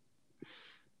 Keren.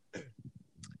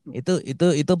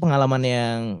 Itu pengalaman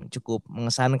yang cukup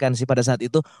mengesankan sih pada saat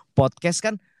itu. Podcast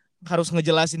kan harus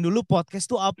ngejelasin dulu podcast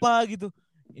tuh apa gitu.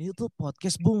 Ini tuh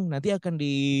podcast, Bung, nanti akan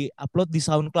di-upload di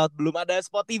SoundCloud. Belum ada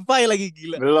Spotify lagi,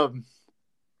 gila. Belum.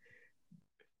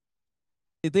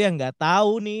 Itu yang nggak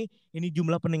tahu nih, ini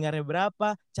jumlah pendengarnya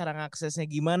berapa, cara ngaksesnya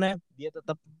gimana. Dia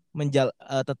tetap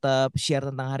tetap share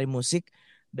tentang Hari Musik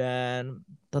dan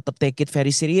tetap take it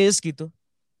very serious gitu.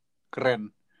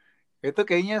 Keren. Itu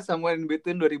kayaknya somewhere in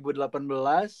between 2018,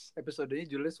 episodenya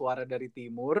judulnya Suara dari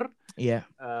Timur. Iya.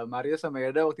 Mario sama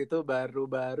Yada waktu itu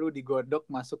baru digodok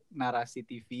masuk narasi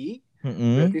TV.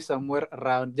 Berarti somewhere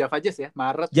around Java Jazz ya,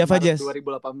 Maret 2018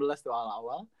 tuh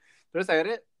awal-awal. Terus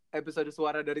akhirnya episode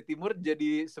Suara dari Timur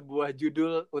jadi sebuah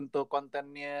judul untuk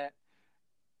kontennya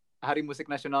Hari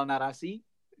Musik Nasional Narasi,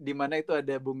 di mana itu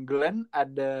ada Bung Glenn,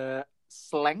 ada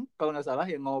Slang kalau nggak salah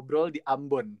yang ngobrol di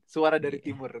Ambon. Suara dari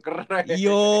Timur. Keren.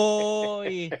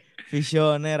 Yoi,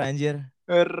 visioner anjir.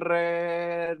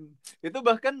 Keren. Itu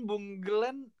bahkan Bung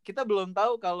Glenn, kita belum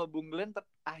tahu kalau Bung Glenn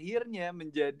akhirnya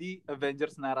menjadi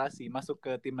Avengers narasi, masuk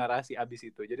ke tim narasi abis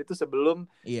itu. Jadi itu sebelum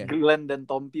Iya, Glenn dan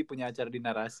Tompi punya acara di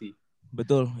narasi.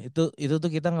 betul. Itu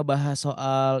tuh kita ngebahas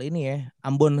soal ini ya,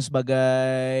 Ambon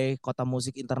sebagai kota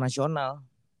musik internasional.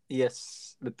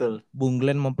 Yes, betul. Bung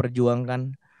Glenn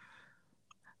memperjuangkan.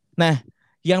 Nah,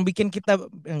 yang bikin kita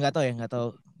nggak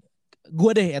tahu.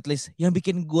 Gue deh at least yang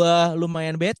bikin gue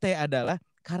lumayan bete adalah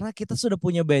karena kita sudah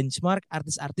punya benchmark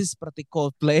artis-artis seperti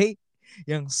Coldplay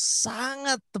yang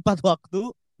sangat tepat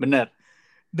waktu Benar.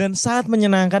 dan sangat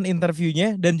menyenangkan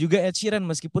interviewnya, dan juga Ed Sheeran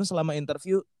meskipun selama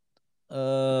interview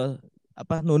eh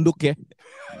nunduk ya.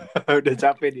 Udah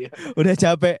capek dia. Udah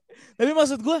capek. Tapi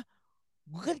maksud gue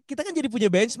kan kita kan jadi punya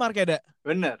benchmark ya, Dak.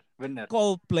 Benar, benar.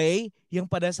 Coldplay yang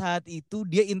pada saat itu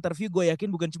dia interview, gue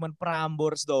yakin bukan cuma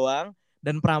Prambors doang,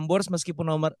 dan Prambors meskipun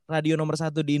radio nomor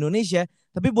 1 di Indonesia,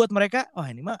 tapi buat mereka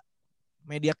wah ini mah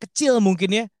media kecil mungkin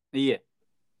ya, Iya.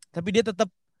 tapi dia tetap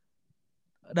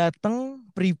datang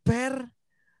prepare,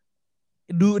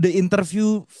 do the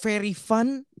interview very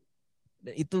fun.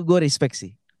 Itu gue respect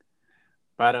sih.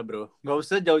 Parah bro. Gak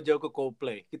usah jauh-jauh ke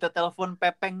Coldplay. Kita telepon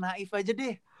Pepeng Naif aja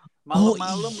deh. Oh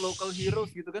Malam-malam local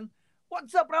heroes gitu kan.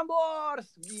 What's up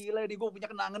Prambors? Gila nih gue punya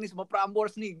kenangan nih sama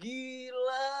Prambors nih.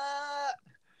 Gila.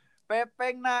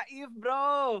 Pepeng Naif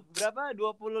bro. Berapa?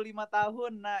 25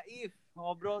 tahun Naif.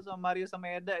 Ngobrol sama Mario sama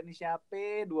Eda. Ini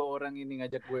siapa? Dua orang ini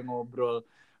ngajak gue ngobrol.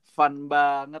 Fun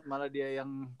banget. Malah dia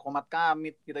yang komat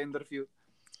kamit kita interview.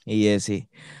 Iya sih.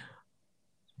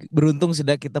 Beruntung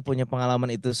sudah kita punya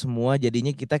pengalaman itu semua,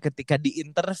 jadinya kita ketika di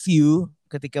interview,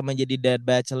 ketika menjadi Dead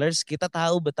Bachelors, kita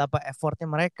tahu betapa effortnya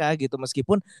mereka gitu,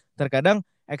 meskipun terkadang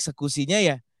eksekusinya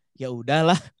ya ya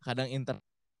udahlah, kadang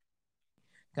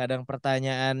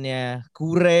pertanyaannya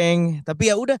kurang,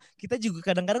 tapi ya udah, kita juga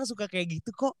kadang-kadang suka kayak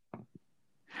gitu kok.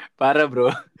 Parah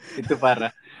bro. Itu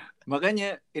parah.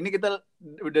 Makanya ini kita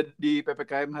udah di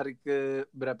PPKM hari ke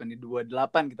berapa nih?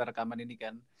 28 kita rekaman ini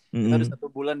kan. Kita udah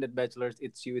 1 bulan Dead Bachelors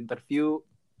It's You interview,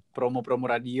 promo-promo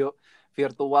radio,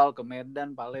 virtual ke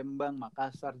Medan, Palembang,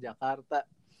 Makassar, Jakarta.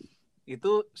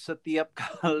 Itu setiap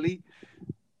kali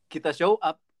kita show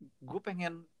up, gue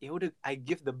pengen ya udah I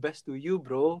give the best to you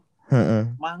bro.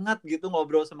 Semangat gitu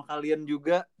ngobrol sama kalian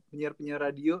juga, penyiar-penyiar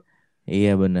radio.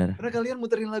 Iya benar. Karena kalian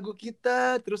muterin lagu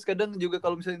kita, terus kadang juga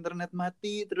kalau misalnya internet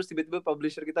mati, terus tiba-tiba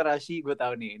publisher kita Rashi, gue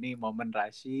tahu nih, ini momen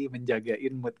Rashi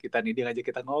menjagain mood kita nih, dia ngajak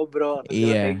kita ngobrol. Terus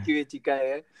Iya. thank you ya Cika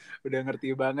ya, udah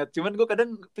ngerti banget. Cuman gue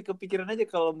kadang kepikiran aja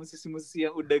kalau musisi-musisi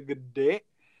yang udah gede,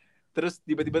 terus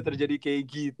tiba-tiba terjadi kayak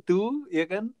gitu, ya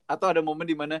kan? Atau ada momen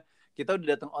dimana kita udah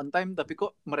datang on time, tapi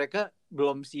kok mereka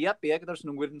belum siap ya, kita harus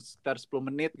nungguin sekitar 10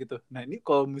 menit gitu. Nah ini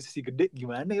kalau musisi gede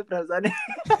gimana ya perasaannya?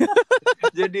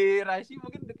 Jadi Rashi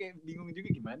mungkin udah kayak bingung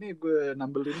juga gimana ya gue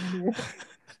nambelin ini.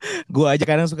 Gue aja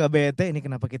kadang suka bete, ini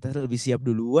kenapa kita lebih siap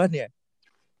duluan ya?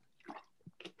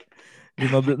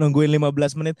 Nungguin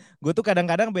 15 menit. Gue tuh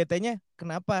kadang-kadang betenya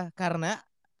kenapa? Karena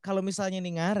kalau misalnya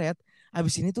nih ngaret,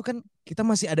 abis ini tuh kan kita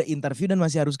masih ada interview dan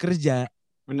masih harus kerja.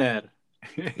 Benar.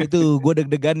 Itu gue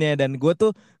deg-degannya, dan gue tuh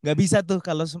nggak bisa tuh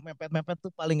kalau mepet-mepet tuh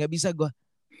paling nggak bisa gue.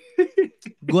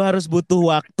 Gue harus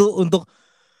butuh waktu untuk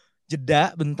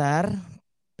jeda bentar,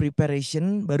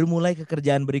 preparation, baru mulai ke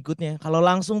kerjaan berikutnya. Kalau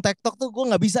langsung tektok tuh gue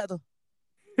nggak bisa tuh.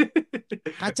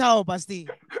 Kacau pasti.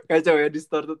 Kacau ya,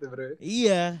 distorted ya bro.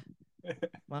 Iya.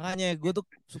 Makanya gue tuh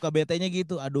suka betenya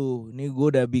gitu. Aduh, ini gue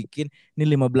udah bikin,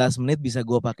 ini 15 menit bisa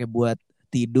gue pakai buat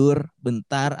tidur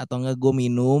bentar, atau enggak gue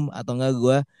minum, atau enggak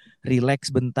gue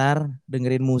relax bentar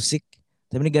dengerin musik.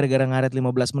 Tapi ini gara-gara ngaret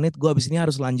 15 menit, gue abis ini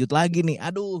harus lanjut lagi nih.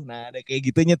 Aduh, nah ada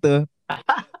kayak gitunya tuh.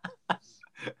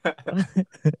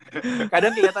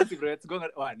 Kadang kelihatan sih bro, gue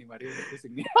nggak, wah ini Mario udah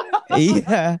pusing nih.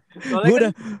 Iya,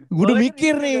 gue udah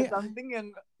mikir kan nih. ada something yang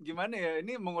gimana ya,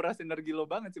 ini menguras energi lo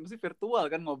banget sih, mesti virtual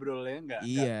kan ngobrolnya,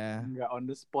 nggak on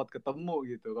the spot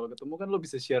ketemu gitu. Kalau ketemu kan lo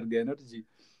bisa share the energy.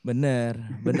 Bener.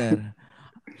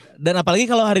 Dan apalagi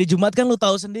kalau hari Jumat kan lu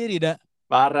tahu sendiri, dah.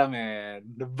 Parah men,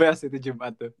 the best itu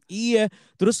Jumat tuh. Iya,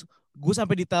 terus gue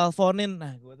sampai diteleponin.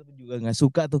 Nah, gue tuh juga nggak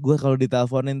suka tuh, gue kalau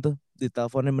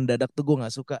diteleponin mendadak tuh gue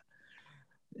nggak suka.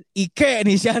 Ike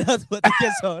nih, syarat buat Ike,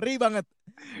 sorry banget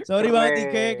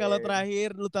Ike, kalau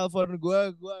terakhir lu telepon gue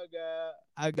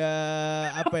agak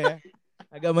apa ya,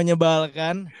 agak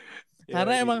menyebalkan.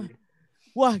 Karena emang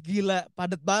wah gila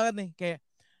padet banget nih, kayak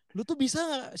lu tuh bisa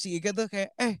gak si Ike tuh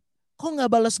kayak kok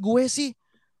gak balas gue sih,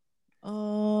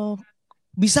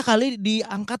 bisa kali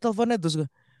diangkat teleponnya. Terus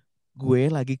gue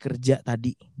lagi kerja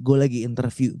tadi, gue lagi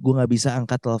interview, gue gak bisa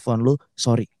angkat telepon lu,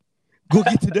 sorry. Gue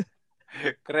gitu deh.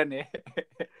 Keren ya.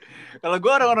 Kalau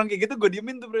gue orang-orang kayak gitu gue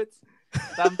diemin tuh bro.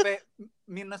 Sampai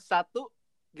 -1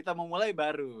 kita mau mulai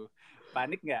baru.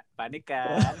 Panik nggak? Panik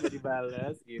kan, gak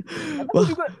dibales gitu. Karena gue Wah,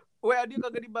 juga WA dia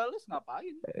kagak dibales,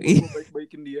 ngapain? Gue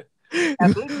baik-baikin dia.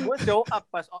 At least gue show up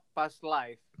pas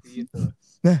live gitu.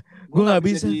 nah Gue gue nggak nggak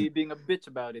bisa. jadi being a bitch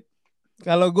about it.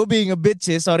 Kalau gue being a bitch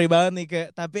sih, sorry banget nih kayak,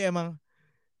 tapi emang,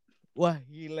 wah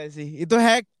gila sih, itu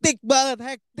hektik banget,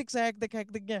 hektik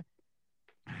hektiknya.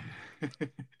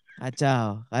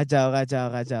 Kacau, kacau, kacau,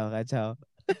 kacau, kacau.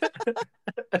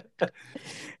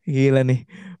 Gila nih,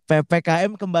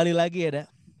 ppkm kembali lagi ya, dak.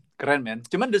 Keren men.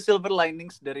 Cuman the silver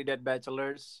linings dari Dead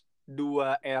Bachelors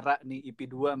 2 era nih, IP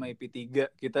 2 sama IP 3,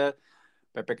 kita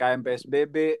PPKM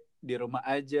PSBB di rumah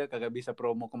aja, kagak bisa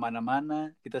promo kemana-mana,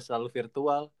 kita selalu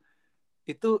virtual.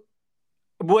 Itu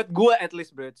buat gue at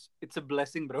least bro, it's a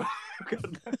blessing bro.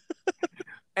 Karena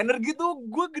energi tuh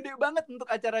gue gede banget untuk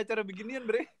acara-acara beginian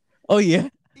bre. Oh iya?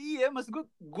 Iya, mas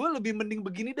gue lebih mending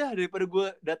begini dah daripada gue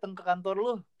datang ke kantor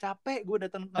lo. Capek gue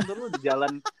datang ke kantor lo di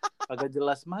jalan agak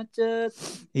jelas macet.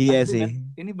 Iya Asli sih.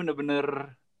 men, ini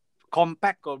bener-bener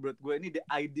compact kok menurut gue. Ini the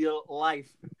ideal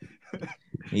life.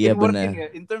 Iya In working benar. ya,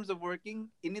 in terms of working,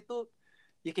 ini tuh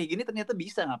ya kayak gini ternyata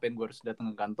bisa. Ngapain gue harus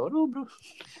datang ke kantor lo bro?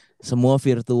 Semua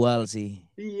virtual sih.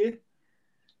 Iya.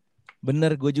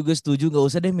 Bener, gue juga setuju. Gak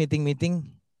usah deh meeting-meeting.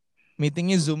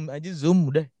 Meetingnya Zoom aja, Zoom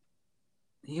udah.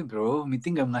 Iya bro,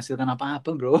 meeting gak menghasilkan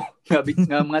apa-apa bro. Gak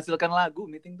menghasilkan lagu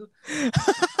meeting tuh.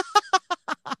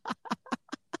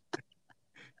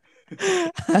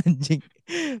 Anjing.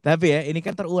 Tapi ya, ini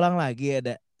kan terulang lagi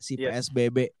ada si Yes,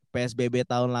 PSBB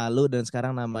tahun lalu dan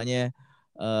sekarang namanya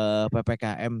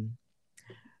PPKM.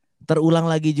 Terulang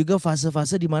lagi juga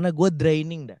fase-fase di mana gue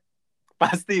draining dah.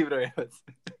 pasti bro ya.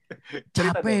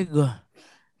 Cerita Capek dong. gue.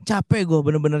 Capek gue,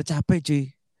 bener-bener capek cuy.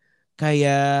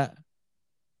 Kayak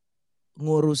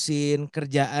ngurusin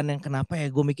kerjaan yang kenapa ya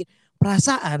gue mikir.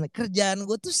 Perasaan kerjaan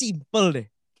gue tuh simple deh.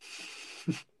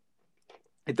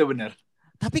 Itu benar.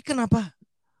 Tapi kenapa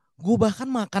gue bahkan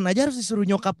makan aja harus disuruh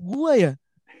nyokap gue ya.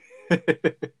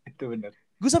 Itu benar.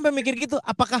 Gue sampai mikir gitu,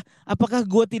 apakah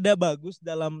gue tidak bagus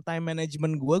dalam time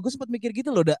management gue? Gue sempat mikir gitu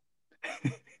loh, dak.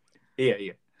 Iya,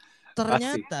 iya.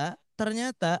 Pasti.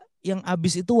 Ternyata yang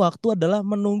abis itu waktu adalah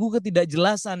menunggu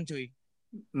ketidakjelasan, cuy.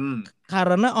 Hmm,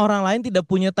 Karena orang lain tidak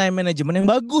punya time management yang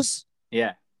bagus.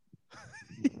 iya,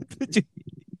 Cuy.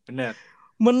 benar.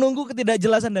 Menunggu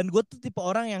ketidakjelasan, dan gue tuh tipe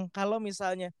orang yang kalau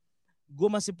misalnya gue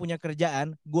masih punya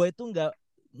kerjaan, gue itu nggak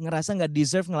ngerasa nggak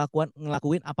deserve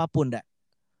ngelakuin apapun, dak.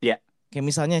 Iya, Kayak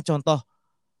misalnya contoh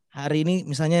hari ini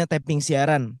misalnya tapping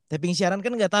siaran. Tapping siaran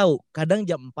kan nggak tahu. Kadang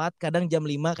jam 4, kadang jam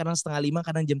 5, kadang setengah 5,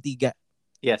 kadang jam 3.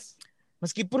 yes.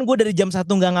 Meskipun gue dari jam 1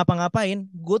 nggak ngapa-ngapain,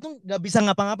 gue tuh nggak bisa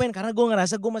ngapa-ngapain karena gue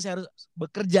ngerasa gue masih harus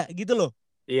bekerja gitu loh.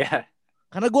 Iya,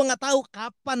 Karena gue nggak tahu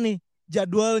kapan nih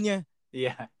jadwalnya.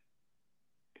 iya.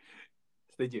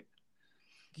 Setuju.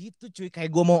 Gitu cuy, kayak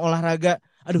gue mau olahraga.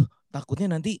 Aduh, takutnya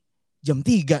nanti jam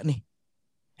 3 nih.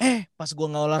 Pas gue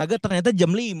nggak olahraga ternyata jam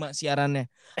 5 siarannya.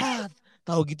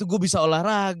 Tahu gitu gue bisa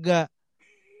olahraga.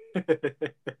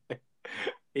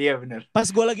 Iya, benar. Pas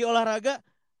gue lagi olahraga,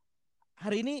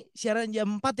 hari ini siaran jam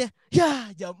 4 ya. Ya,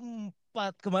 jam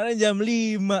 4. Kemarin jam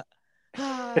 5.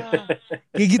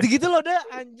 Kayak gitu-gitu loh dah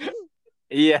anjing.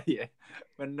 Iya, iya.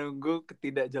 Menunggu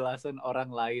ketidakjelasan orang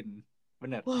lain.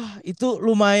 Benar. Wah, itu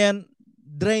lumayan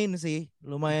drain sih.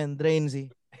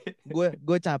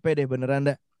 Gue capek deh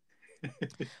beneran dah.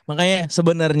 Makanya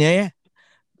sebenarnya ya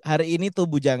hari ini tuh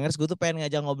Bujangers gue tuh pengen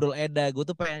ngajak ngobrol Eda. Gue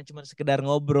tuh pengen cuma sekedar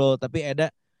ngobrol, tapi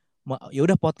Eda ya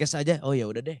udah podcast aja. Oh ya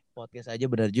udah deh, podcast aja,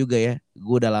 benar juga ya.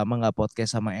 Gue udah lama nggak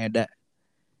podcast sama Eda.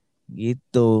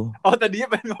 Gitu. Oh, tadinya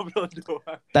pengen ngobrol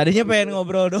doang. Tadinya Oh, pengen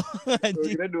ngobrol doang gue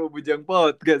anjing. kira dua bujang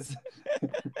podcast.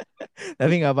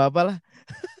 Tapi nggak apa-apa lah.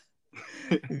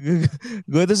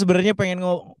 Gue tuh sebenarnya pengen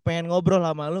ngobrol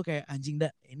sama lu kayak anjing dah.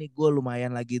 Ini gue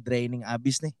lumayan lagi draining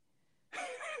abis nih.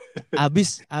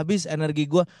 Abis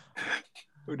energi gue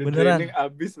Udah training beneran.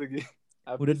 abis lagi.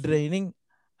 Udah Abis. draining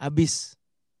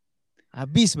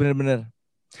abis bener-bener.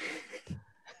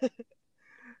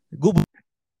 Gue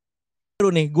baru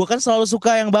nih. Gue kan selalu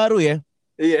suka yang baru ya.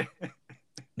 Iya.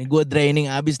 Nih gue draining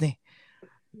abis nih.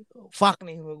 Fuck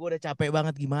nih, gue udah capek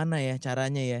banget, gimana ya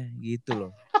caranya ya gitu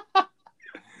loh.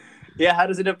 Ya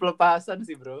harus ada pelepasan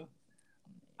sih bro.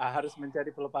 Harus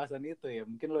mencari pelepasan itu ya.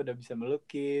 Mungkin lo udah bisa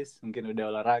melukis, mungkin udah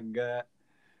olahraga.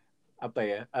 Apa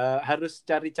ya? Harus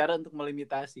cari cara untuk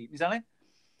melimitasi. Misalnya,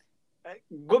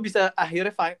 gue bisa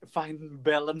akhirnya find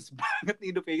balance banget nih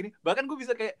hidup kayak gini. Bahkan gue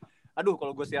bisa kayak, aduh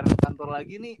kalau gue siaran kantor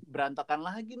lagi nih, berantakan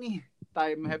lagi nih.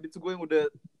 Time habits gue yang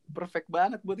udah perfect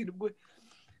banget buat hidup gue.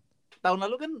 Tahun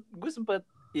lalu kan gue sempet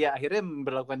Iya, akhirnya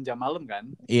memperlakukan jam malam kan.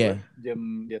 Gue Iya.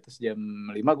 di atas jam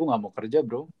 5 gue nggak mau kerja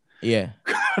bro. Iya.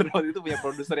 Karena waktu itu punya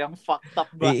produser yang fucked up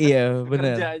banget Iya,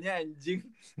 bener. kerjanya anjing.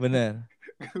 Bener.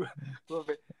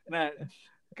 Nah,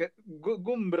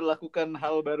 gue memperlakukan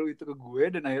hal baru itu ke gue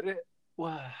dan akhirnya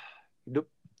wah, hidup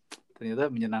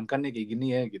ternyata menyenangkan nih kayak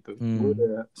gini ya gitu. Gue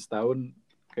udah setahun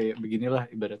kayak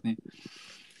beginilah ibaratnya.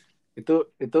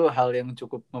 Itu hal yang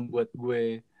cukup membuat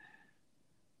gue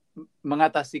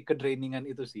mengatasi kedrainingan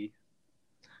itu sih.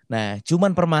 Nah,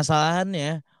 cuman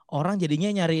permasalahannya orang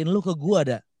jadinya nyariin lu ke gua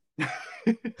dah.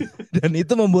 Dan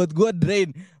itu membuat gua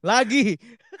drain lagi.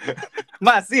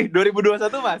 Masih 2021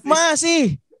 masih. Masih.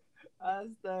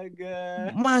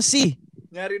 Astaga. Masih.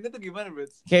 Nyariinnya tuh gimana, bro?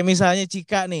 Kayak misalnya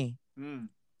Cika nih.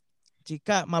 Hmm.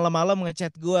 Cika malam-malam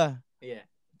ngechat gua. Iya.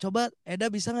 Coba Eda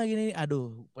bisa nggak gini?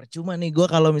 Aduh, percuma nih gua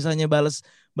kalau misalnya balas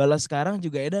sekarang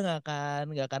juga Eda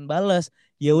nggak akan balas.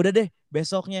 Ya udah deh,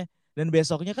 besoknya. Dan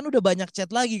besoknya kan udah banyak chat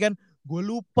lagi kan. Gue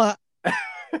lupa.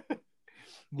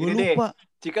 Gue Gini deh, lupa.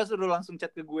 Cika suruh langsung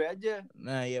chat ke gue aja.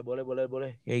 Nah, ya boleh.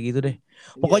 Kayak gitu deh.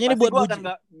 Iya, Pokoknya ini pasti buat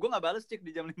gue nggak balas Cik di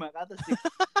jam 5 ke atas Cik.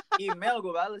 Email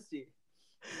gue balas Cik.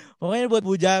 Pokoknya buat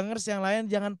bujangers yang lain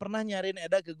jangan pernah nyariin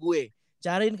Eda ke gue.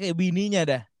 Cariin ke bininya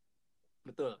dah.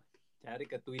 Betul. Cari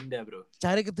ke Twinda bro.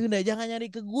 Cari ke Tunda, jangan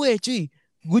nyari ke gue cuy.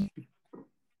 Gue...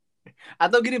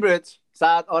 Atau gini bro,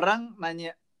 saat orang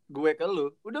nanya gue ke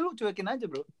lu, udah lu cuekin aja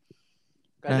bro.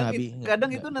 Kadang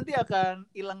itu nanti akan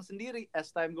hilang sendiri as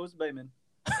time goes by man.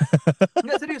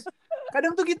 Enggak serius.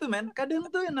 Kadang tuh gitu man. Kadang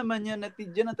tuh yang namanya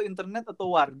netizen atau internet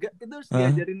atau warga itu harus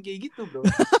diajarin kayak gitu bro.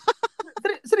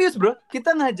 Serius bro,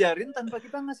 kita ngajarin tanpa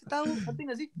kita ngasih tahu, ngerti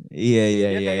gak sih?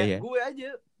 Iya. Ya kayak gue aja,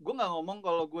 gue nggak ngomong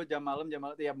kalau gue jam malam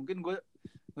ya mungkin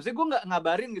maksudnya gue nggak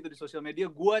ngabarin gitu di sosial media,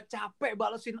 gue capek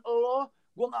balesin lo,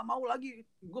 gue nggak mau lagi,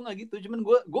 gue nggak gitu, cuman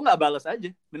gue nggak balas aja,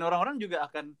 dan orang-orang juga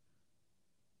akan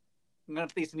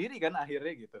ngerti sendiri kan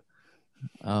akhirnya gitu.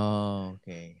 Oh,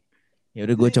 oke. Ya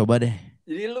udah gue coba deh.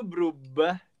 Jadi lu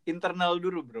berubah internal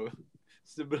dulu bro,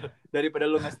 daripada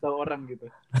lu ngasih tahu orang gitu.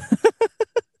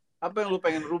 Apa yang lu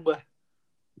pengen rubah?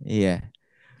 Iya.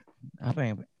 Apa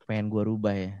yang pengen gue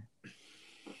rubah ya?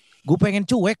 Gue pengen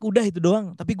cuek udah itu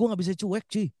doang. Tapi gue gak bisa cuek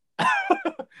cuy.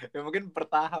 Ya mungkin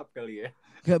bertahap kali ya.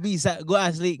 Gak bisa. Gue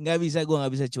asli gak bisa. Gue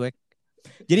gak bisa cuek.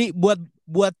 Jadi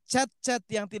buat chat-chat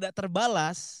yang tidak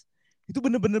terbalas. Itu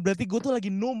bener-bener berarti gue tuh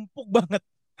lagi numpuk banget.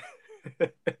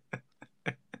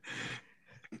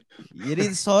 Jadi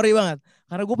sorry banget.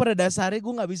 Karena gue pada dasarnya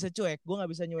gue gak bisa cuek. Gue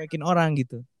gak bisa nyuekin orang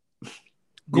gitu.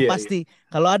 Gue pasti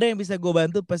kalau ada yang bisa gue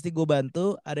bantu pasti gue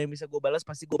bantu, ada yang bisa gue balas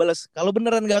pasti gue balas. Kalau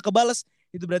beneran gak kebalas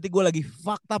itu berarti gue lagi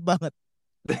fucked up banget,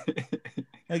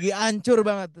 lagi hancur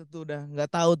banget tuh udah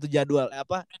nggak tahu tuh jadwal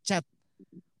chat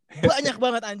banyak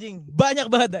banget anjing,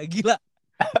 banyak banget gila,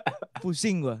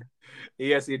 pusing gue.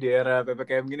 Iya sih di era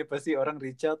ppkm gini pasti orang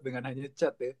reach out dengan hanya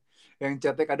chat ya, yang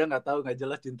chatnya kadang nggak tahu nggak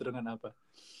jelas jentrungan apa.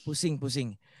 Pusing.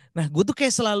 Nah gue tuh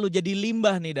kayak selalu jadi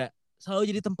limbah nih dak,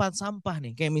 selalu jadi tempat sampah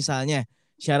nih. Kayak misalnya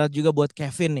syarat juga buat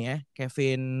Kevin nih ya,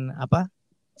 Kevin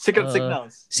Secret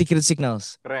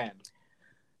Signals. Keren.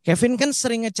 Kevin kan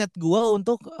sering ngechat gue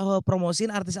untuk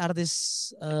promosiin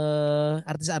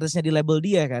artis-artisnya di label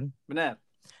dia kan. Benar.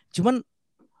 Cuman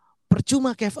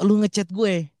percuma Kev lu ngechat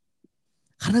gue.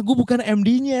 Karena gue bukan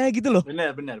MD-nya gitu loh.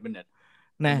 Benar.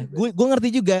 Nah gue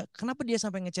ngerti juga kenapa dia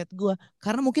sampai ngechat gue.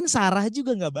 Karena mungkin Sarah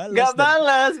juga gak balas. Gak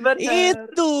balas, benar.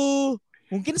 Itu.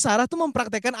 Mungkin Sarah tuh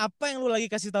mempraktekkan apa yang lu lagi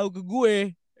kasih tahu ke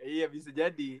gue. Iya bisa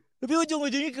jadi. Tapi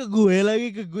ujung-ujungnya ke gue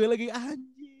lagi.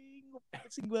 Anjing.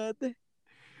 Pusing banget deh.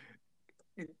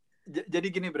 Jadi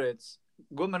gini bro,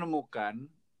 gue menemukan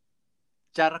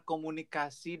cara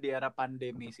komunikasi di era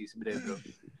pandemi sih sebenarnya bro.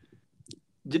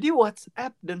 Jadi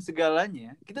WhatsApp dan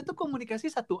segalanya kita tuh komunikasi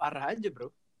satu arah aja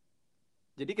bro.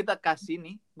 Jadi kita kasih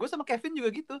nih, gue sama Kevin juga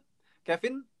gitu.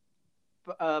 Kevin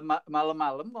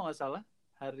malam-malam kalau nggak salah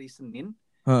hari Senin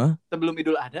sebelum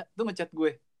Idul Adha tuh ngechat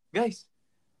gue, guys,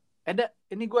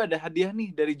 ini gue ada hadiah nih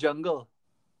dari Jungle.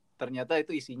 Ternyata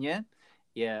itu isinya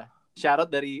ya shout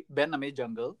out dari band namanya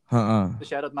Jungle. Terus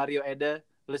shout out Mario Eda,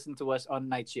 listen to us on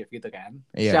night shift gitu kan.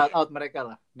 Shout out mereka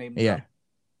lah, name drop.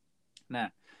 Nah,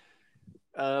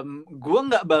 gue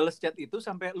nggak bales chat itu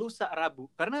sampai lusa Rabu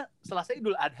karena Selasa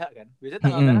Idul Adha kan. Biasanya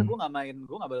tanggal merah gue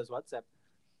nggak balas WhatsApp.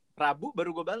 Rabu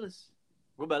baru gue bales,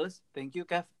 thank you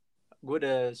Kev, gue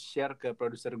udah share ke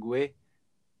produser gue.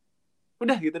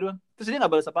 Udah gitu doang. Terus dia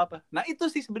nggak balas apa-apa. Nah itu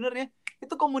sih sebenarnya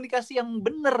itu komunikasi yang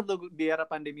bener tuh di era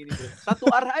pandemi ini bro. Satu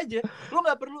arah aja. Lo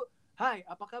nggak perlu hai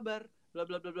apa kabar bla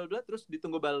bla bla bla bla terus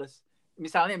ditunggu balas.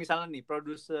 Misalnya nih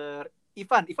produser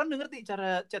Ivan udah ngerti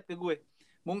cara chat ke gue.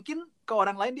 Mungkin ke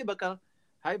orang lain dia bakal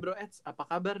Hai bro Eds, apa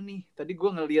kabar nih? Tadi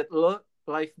gue ngeliat lo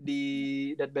live di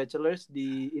Dead Bachelors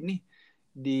di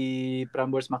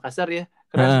Prambors Makassar ya.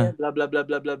 Keren ya, bla bla bla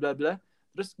bla bla bla bla.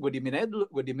 Terus gue diemin aja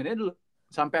dulu.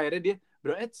 Sampai akhirnya dia,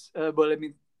 bro Eds,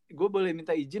 gue boleh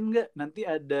minta izin nggak? Nanti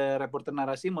ada reporter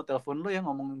narasi mau telepon lo yang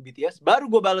ngomong BTS. Baru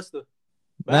gue bales tuh.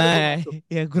 Baru gue Nah, masuk.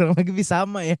 ya kurang lebih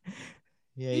sama ya.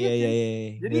 Iya, Iya iya, iya, cuy.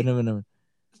 iya. Jadi Benar-benar.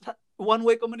 one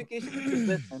way communication is the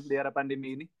best man, di era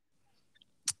pandemi ini.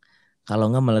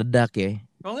 Kalau nggak meledak ya.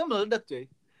 Kalau nggak meledak cuy.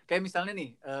 Kayak misalnya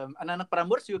nih, anak-anak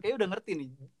Prambors juga kayak udah ngerti nih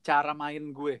cara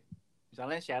main gue.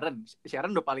 Misalnya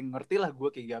Sharon udah paling ngerti lah gue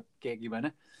kayak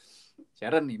gimana.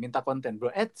 Sharon nih minta konten,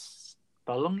 bro Eds,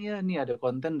 tolong ya nih ada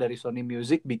konten dari Sony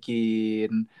Music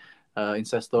bikin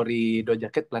Instastory Do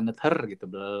Jacket Planet Her gitu.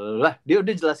 Lah, dia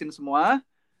udah jelasin semua.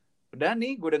 Udah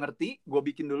nih, gue udah ngerti, gue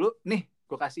bikin dulu. Nih,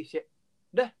 gue kasih share.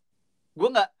 Udah, gue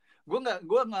nggak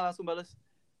langsung balas.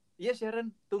 Iya Sharon,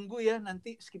 tunggu ya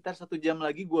nanti sekitar 1 jam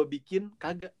lagi gue bikin.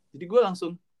 Kagak. Jadi gue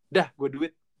langsung, dah gue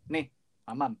duit. Nih,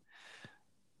 aman.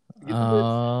 Gitu tuh.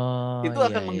 Oh, Itu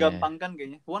iya, akan iya. menggampangkan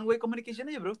kayaknya. One way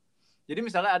communication aja bro. Jadi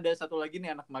misalnya ada satu lagi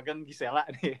nih anak magang Gisela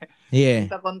nih. Iya.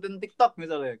 Minta konten TikTok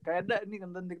misalnya. Kayak ada nih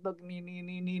konten TikTok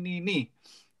ini.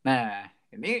 Nah,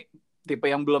 ini tipe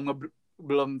yang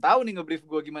belum tahu nih ngebrief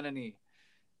gue gimana nih.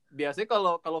 Biasanya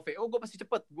kalau VO gue pasti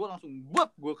cepet, gue langsung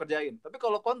gue kerjain. Tapi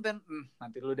kalau konten,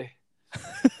 nanti dulu deh.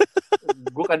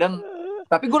 Gue kadang,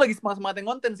 tapi gue lagi semangat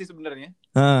konten sih sebenarnya.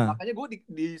 Ah, Makanya gue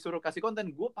disuruh kasih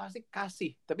konten, gue pasti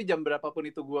kasih. Tapi jam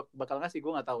berapapun itu gue bakal ngasih,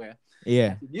 gue nggak tahu ya. Nah,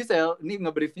 iya. si Giselle ini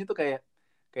ngebriefnya tuh kayak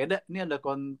ini ada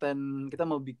konten, kita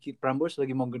mau bikin Prambors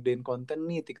lagi mau gedein konten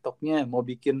nih TikToknya, mau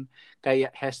bikin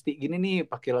kayak hashtag gini nih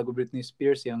pakai lagu Britney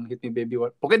Spears yang Hit Me Baby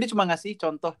One. Pokoknya dia cuma ngasih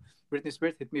contoh Britney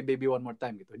Spears Hit Me Baby One More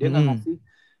Time gitu. Dia nggak Mm-mm. ngasih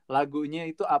lagunya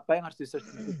itu apa yang harus di search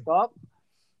di TikTok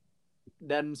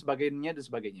dan sebagainya.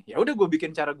 Ya udah gue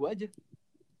bikin cara gue aja.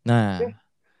 Oke, Nah,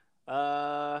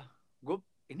 gue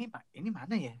ini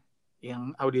mana ya?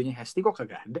 Yang audionya hasty kok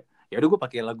kagak ada. Ya udah gue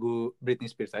pakai lagu Britney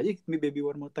Spears aja, Hit Me Baby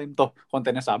One More Time. Toh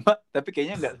kontennya sama, tapi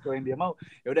kayaknya nggak sesuai yang dia mau.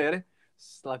 Ya udah akhirnya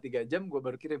setelah 3 jam gue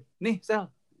baru kirim. Nih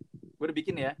Sel, gue udah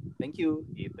bikin ya. Thank you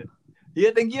gitu.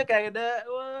 Iya thank you kayak ada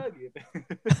wah gitu.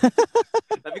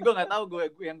 Tapi gue nggak tahu gue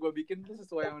yang gue bikin tuh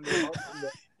sesuai yang dia mau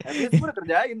enggak. At least gue udah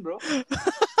kerjain bro.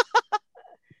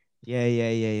 iya,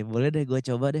 iya, iya, iya. Boleh deh, gue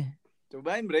coba deh.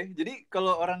 Cobain bre. Jadi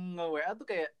kalau orang nge-WA tuh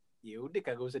kayak ya udah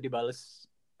kagak usah dibales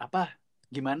apa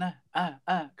gimana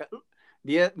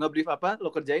dia nge-brief apa lo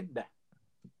kerjain dah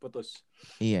putus.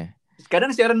 Iya.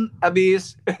 Kadang Sharon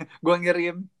abis gue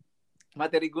ngirim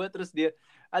materi gue terus dia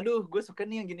aduh gue suka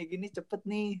nih yang gini-gini cepet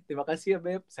nih terima kasih ya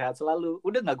beb sehat selalu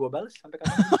udah nggak gue bales sampai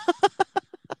kapan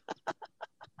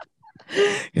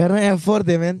Karena effort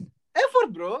ya, men. effort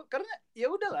bro karena ya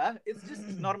udahlah it's just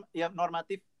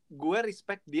normatif gue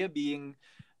respect dia being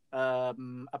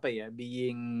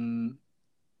being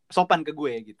sopan ke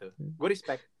gue gitu gue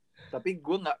respect tapi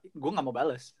gue nggak mau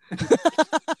bales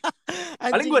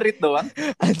paling Anjing, gue read doang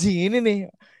anjing ini nih.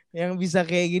 Yang bisa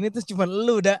kayak gini tuh cuma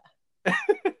lu, dah.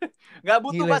 nggak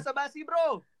butuh Gila. basa-basi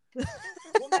bro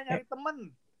gue nggak nyari temen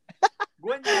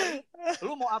gue nyari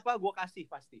lu mau apa gue kasih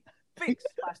pasti fix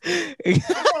pasti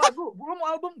lu mau lagu lu mau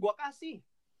album gue kasih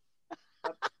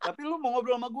tapi lu mau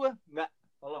ngobrol sama gue nggak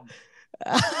tolong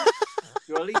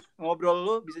kecuali ngobrol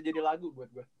lu bisa jadi lagu buat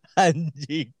gue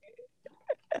Anjing.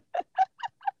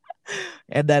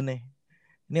 Edan nih.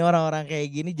 Ini orang-orang kayak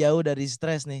gini jauh dari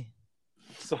stres nih.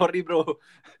 sorry bro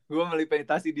gue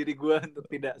melipitasi diri gue untuk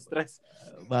tidak stres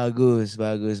Bagus,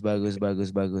 bagus, bagus, bagus,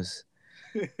 bagus.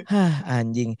 Hah,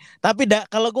 anjing. Tapi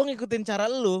kalau gue ngikutin cara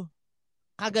lu,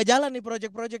 kagak jalan nih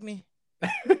project-project nih.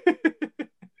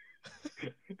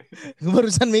 Gue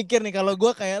barusan mikir nih kalau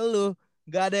gue kayak lu,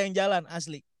 gak ada yang jalan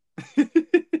asli.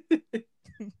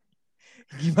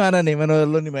 Gimana nih menurut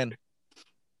lu nih, men?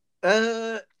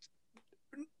 eh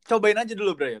cobain aja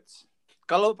dulu Brayot.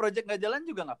 Kalau project nggak jalan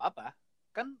juga nggak apa-apa.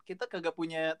 Kan kita kagak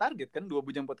punya target kan. Dua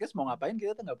Bujang Podcast mau ngapain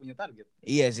kita tuh nggak punya target.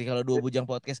 Iya sih kalau dua bujang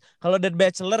podcast. Kalau Dead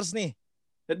Bachelors nih.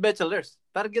 Dead Bachelors,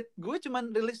 target gue cuman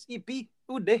rilis EP.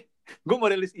 Udah. Gue mau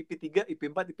rilis EP 3, EP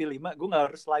 4, EP 5. Gue nggak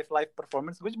harus live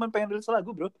performance. Gue cuma pengen rilis lagu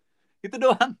bro. Itu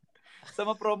doang.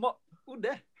 Sama promo.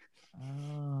 Udah.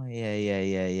 Oh iya iya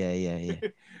iya iya iya. Iya.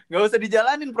 Gak usah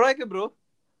dijalanin proyeknya bro.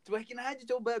 Cuekin aja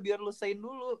coba biar lu sane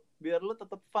dulu. Biar lu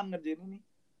tetap fun ngerjain ini.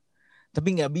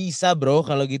 Tapi nggak bisa bro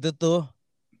kalau gitu tuh.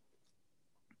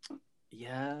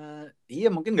 Ya,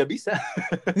 iya mungkin nggak bisa.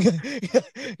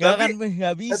 Nggak kan Tapi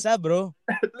nggak bisa bro.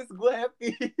 at least gue happy.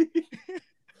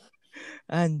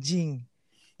 Anjing.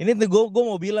 Ini tuh gue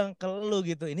mau bilang ke lu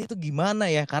gitu. Ini tuh gimana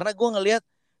ya? Karena gue ngelihat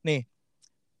nih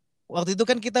waktu itu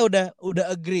kan kita udah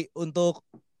agree untuk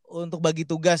bagi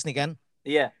tugas nih kan.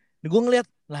 Iya. Gue ngeliat,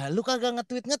 lah lu kagak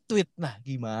nge-tweet. Nah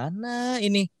gimana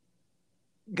ini?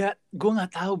 Gue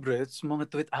nggak tahu bro, mau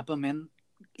nge-tweet apa men.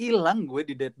 Hilang gue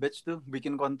di Dead Batch tuh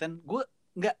bikin konten. Gue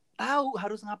nggak tahu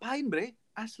harus ngapain bre,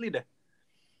 asli dah.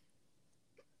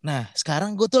 Nah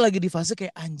sekarang gue tuh lagi di fase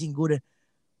kayak anjing gue udah,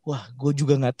 wah gue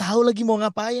juga nggak tahu lagi mau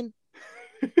ngapain.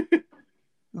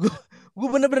 gue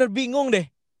bener-bener bingung deh.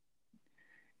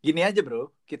 Gini aja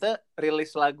bro, kita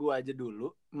rilis lagu aja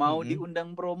dulu. Mau Mm-mm.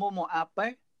 diundang promo mau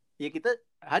apa, ya kita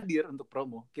hadir untuk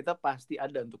promo. Kita pasti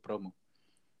ada untuk promo.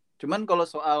 Cuman kalau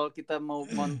soal kita mau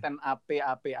konten AP,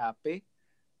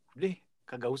 deh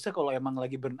kagak usah. Kalau emang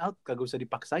lagi burnout kagak usah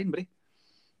dipaksain bre.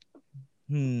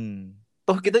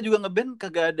 Toh kita juga ngeband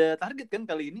kagak ada target kan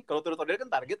kali ini. Kalau turut order kan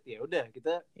target, ya udah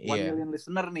kita 1 Iya. million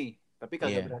listener nih, tapi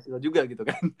kagak Iya. berhasil juga gitu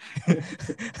kan.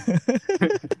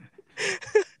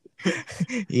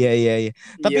 Iya.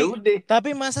 Ya udah.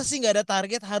 Tapi masa sih nggak ada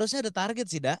target? Harusnya ada target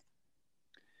sih, Da.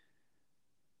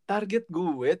 Target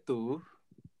gue tuh,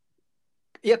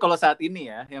 ya kalau saat ini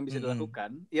ya yang bisa Mm-mm. dilakukan,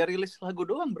 ya rilis lagu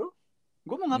doang bro.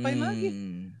 Gue mau ngapain lagi?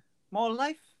 Hmm. Mau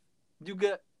live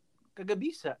juga kagak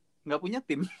bisa, nggak punya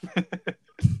tim.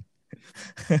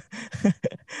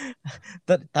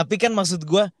 Tapi kan maksud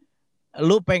gue,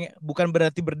 lu pengen bukan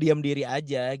berarti berdiam diri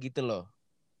aja gitu loh.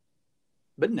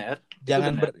 Bener, itu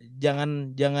Jangan bener.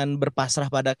 jangan berpasrah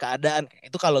pada keadaan.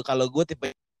 Itu kalau kalau gue tipe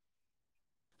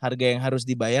harga yang harus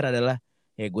dibayar adalah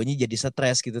ya gue jadi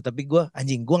stres gitu. Tapi gue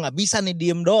anjing gue nggak bisa nih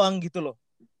diem doang gitu loh.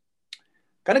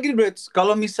 Karena gini bro,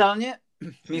 kalau misalnya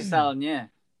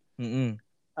Mm-mm.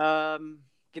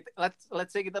 kita let's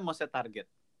say kita mau set target.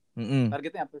 Mm-mm.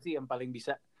 Targetnya apa sih yang paling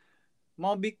bisa?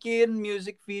 Mau bikin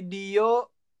music video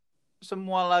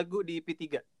semua lagu di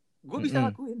EP3. Gue bisa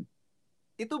Mm-mm. lakuin.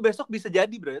 Itu besok bisa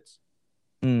jadi, bro.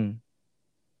 Mm.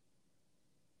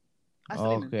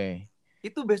 Asli, men. Oke.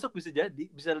 Itu besok bisa jadi.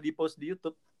 Bisa di-post di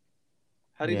YouTube.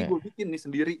 Hari ini Ya. gue bikin nih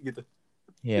sendiri, gitu.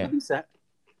 Itu Ya. bisa.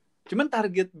 Cuman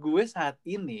target gue saat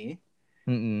ini,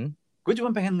 Mm-mm. gue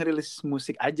cuma pengen ngerilis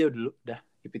musik aja dulu. Udah,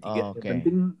 EP3. Yang Oke.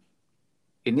 penting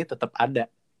ini tetap ada,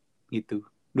 gitu.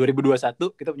 2021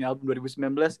 kita punya album,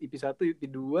 2019 EP1,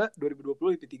 EP2,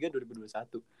 2020 EP3,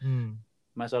 2021.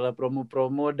 Masalah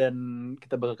promo-promo dan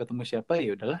kita bakal ketemu siapa,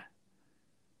 ya udahlah.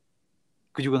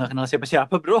 Gue juga gak kenal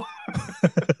siapa-siapa bro.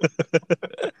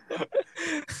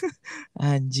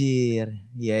 Anjir.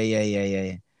 Ya.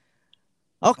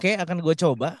 Oke, akan gue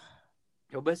coba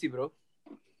Coba sih bro.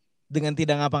 dengan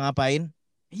tidak ngapa-ngapain.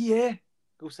 Iya,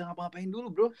 gak usah ngapa-ngapain dulu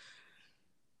bro.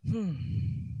 Hmm.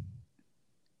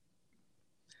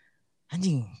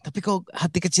 Anjing, tapi kok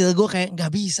hati kecil gue kayak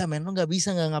nggak bisa, men. Lo nggak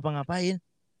bisa nggak ngapa-ngapain.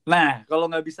 Nah, kalau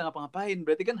gak bisa ngapa-ngapain,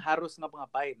 berarti kan harus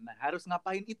ngapa-ngapain. Nah, harus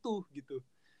ngapain itu gitu.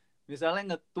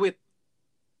 Misalnya nge-tweet.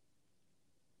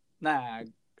 Nah,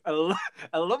 lo,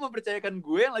 lo mempercayakan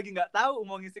gue yang lagi gak tahu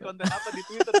mau ngisi konten apa di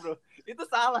Twitter bro. Itu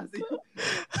salah sih. Itu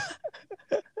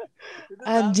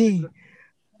salah sih bro.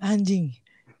 Anjing.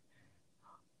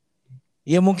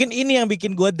 Ya mungkin ini yang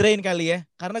bikin gue drain kali ya.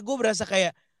 Karena gue berasa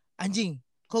kayak, anjing,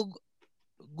 kok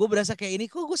gue berasa kayak ini,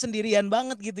 kok gue sendirian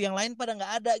banget gitu. Yang lain pada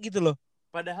nggak ada gitu loh.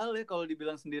 Padahal ya kalau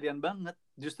dibilang sendirian banget,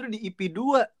 justru di EP2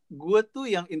 gue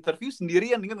tuh yang interview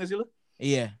sendirian, ingat gak sih lo?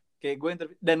 Iya. Kayak gue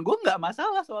interview, dan gue gak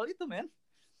masalah soal itu men.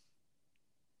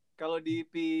 Kalau di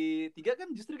EP3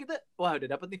 kan justru kita, wah udah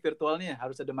dapet nih virtualnya,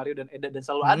 harus ada Mario dan Eda, dan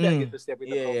selalu ada gitu setiap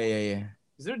kita promo. Iya.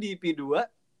 Justru di EP2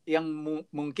 yang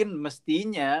mungkin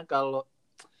mestinya kalau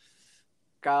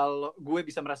gue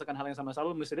bisa merasakan hal yang sama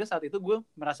selalu, mestinya saat itu gue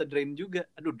merasa drain juga.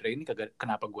 Aduh drain, kagak,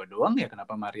 kenapa gue doang ya,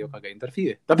 kenapa Mario kagak interview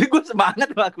ya? Tapi gue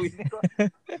semangat ngelakuinnya kok.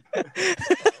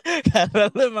 Karena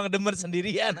lu emang demen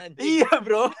sendirian anjing. Iya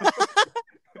bro.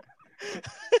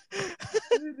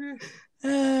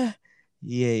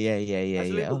 Iya.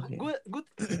 Asli gue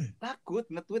takut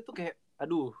nge-tweet tuh kayak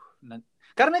aduh.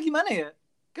 Karena gimana ya?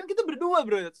 Kan kita berdua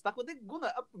bro. Takutnya gue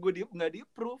nggak di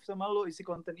approve sama lo isi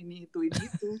konten ini itu.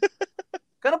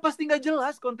 Karena pasti nggak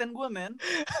jelas konten gue men.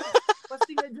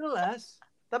 Pasti nggak jelas.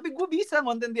 Tapi gue bisa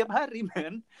konten tiap hari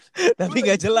men. Tapi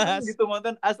nggak jelas. Gitu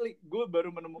konten asli. Gue baru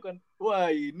menemukan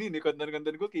wah ini nih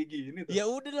konten-konten gue kayak gini tuh. Ya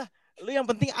udahlah. Lu yang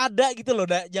penting ada gitu loh.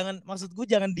 Jangan, maksud gue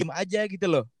jangan diem aja gitu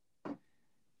loh.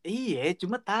 Iya,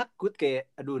 cuma takut kayak,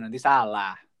 aduh nanti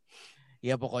salah.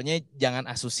 Ya pokoknya jangan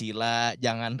asusila,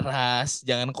 jangan ras,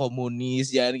 jangan komunis,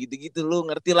 jangan gitu-gitu. Lu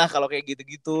ngerti lah kalau kayak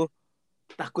gitu-gitu.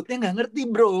 Takutnya nggak ngerti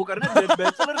bro, karena Dead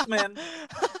Bachelors man.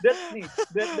 Dead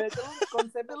Bachelors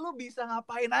konsepnya lu bisa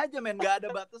ngapain aja men, nggak ada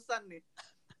batasan nih.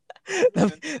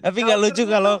 Tapi nggak lucu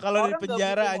kalau di orang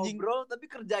penjara nggak anjing. ngobrol, tapi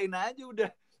kerjain aja udah.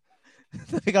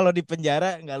 Tapi kalau di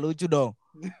penjara nggak lucu dong.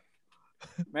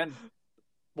 Men,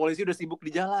 polisi udah sibuk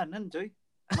di jalanan, coy.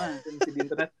 Masih di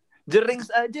internet. Jerings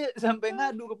aja sampai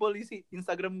ngadu ke polisi.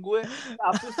 Instagram gue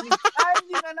hapus nih.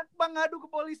 Anjing, anak pang ngadu ke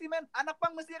polisi, men. Anak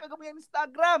pang mesti kagak punya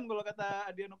Instagram kalau kata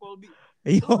Adiano Colby.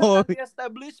 Lu kan anti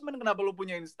establishment, kenapa lu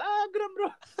punya Instagram, bro?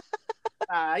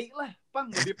 Tai lah, pang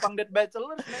lebih pang Dead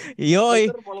Bachelors, men. Yoi.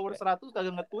 Twitter follower 100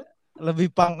 kagak nge-tweet. Lebih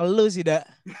pang lu sih, dak.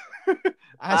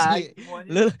 Asli.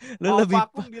 Lu mau lebih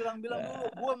vakum bilang-bilang dulu,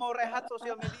 gue mau rehat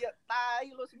sosial media. Tai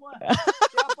lo semua.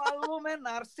 Siapa lu, men?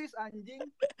 Narsis, anjing.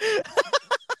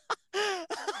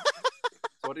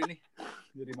 Sorry nih,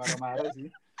 jadi marah-marah sih.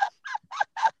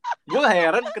 Gue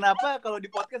heran kenapa kalau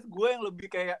di podcast gue yang lebih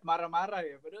kayak marah-marah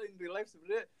ya. Padahal in real life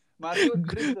sebenarnya Mario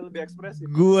Chris lebih ekspresif.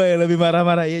 Gue yang lebih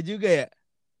marah-marah ya juga ya.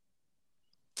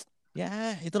 Ya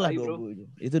itulah duobudjang.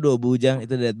 Itu duobudjang,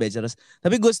 itu Dead Bachelors.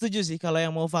 Tapi gue setuju sih kalau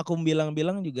yang mau vakum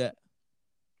bilang-bilang juga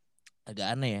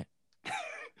agak aneh ya.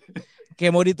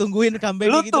 Kayak mau ditungguin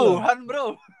comeback gitu loh. Lu Tuhan bro.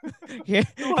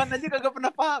 Tuhan aja kagak pernah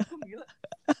vakum, gila.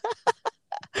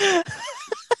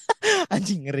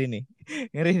 Anjing ngeri nih.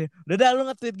 Udah dah lu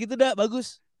nge-tweet gitu dah,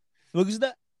 bagus. Bagus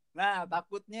dah. Nah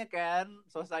takutnya kan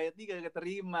society kagak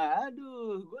terima.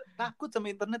 Aduh, gue takut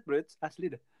sama internet bro,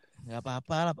 asli dah. Gak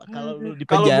apa-apa lah kalau lu di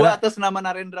penjara. Kalau gue atas nama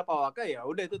Narendra Pawaka ya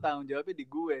udah itu tanggung jawabnya di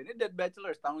gue. Ini Dead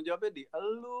Bachelors tanggung jawabnya di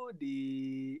lu,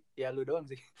 ya lu doang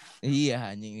sih.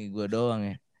 Iya anjing gue doang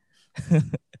ya.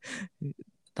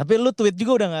 Tapi lu tweet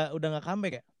juga udah nggak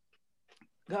comeback ya?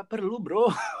 Gak perlu bro.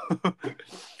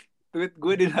 Tweet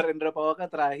gue di Narendra Pawaka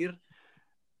terakhir.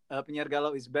 Penyiar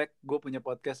galau is back. Gue punya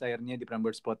podcast akhirnya di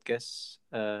Prambors Podcast.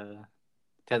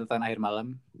 Catatan akhir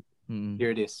malam.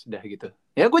 Here it is. Udah gitu.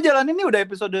 Ya gue jalanin ini udah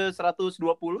episode 120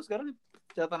 sekarang.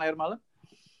 Catatan akhir malam.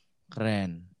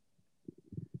 Keren.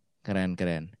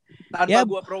 Tanpa ya.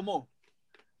 Gue promo.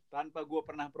 Tanpa gue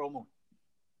pernah promo.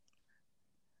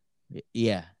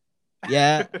 Iya.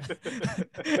 Ya.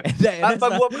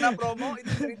 Tanpa gue pernah promo,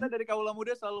 itu cerita dari kaula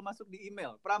muda selalu masuk di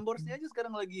email. Pramborsnya aja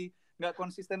sekarang lagi nggak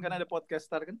konsisten karena ada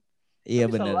podcaster kan. Iya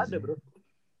benar. Selalu ada bro.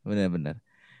 Benar.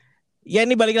 Ya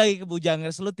ini balik lagi ke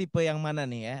Bujangers, lu tipe yang mana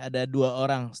nih ya? Ada 2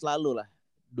 orang selalu lah.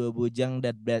 Duobudjang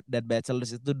dan Dead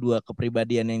Bachelors itu 2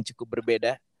 kepribadian yang cukup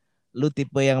berbeda. Lu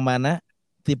tipe yang mana?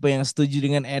 Tipe yang setuju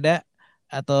dengan Eda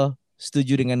atau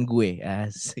setuju dengan gue?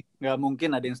 Asik. Gak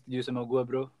mungkin ada yang setuju sama gue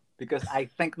bro. Because I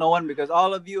think no one, because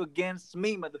all of you against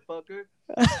me, motherfucker.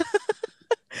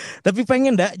 Tapi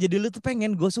pengen dah, jadi lu tuh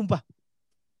pengen, gue sumpah.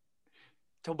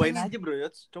 Cobain aja bro,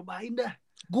 Yots. Cobain dah.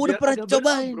 Gue udah pernah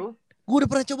cobain. Gue udah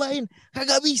pernah cobain.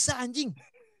 Kagak bisa anjing.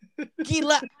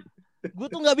 Gila. Gue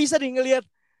tuh gak bisa nih ngelihat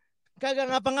kagak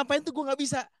ngapa-ngapain tuh gue gak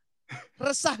bisa.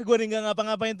 Resah gue nih gak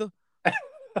ngapa-ngapain tuh.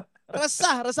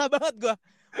 Resah banget gue.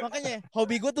 Makanya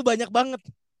hobi gue tuh banyak banget.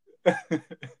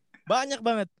 Banyak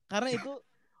banget. Karena itu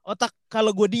otak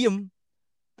kalau gue diem,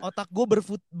 otak gue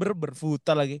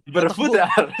berputar lagi.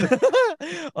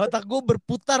 Otak gue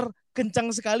berputar kencang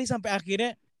sekali sampai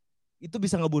akhirnya itu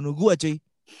bisa ngebunuh gue cuy.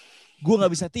 Gue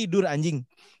gak bisa tidur anjing.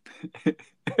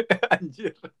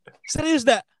 Anjir. Serius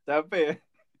dah.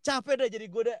 Capek dah jadi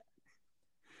gue dah.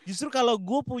 Justru kalau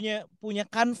gue punya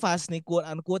kanvas nih quote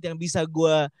unquote yang bisa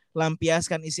gue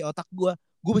lampiaskan isi otak gue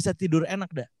bisa tidur enak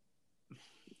dah.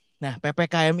 Nah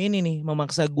PPKM ini nih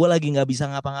memaksa gue lagi gak bisa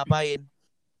ngapa-ngapain.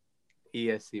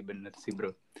 Iya sih bener sih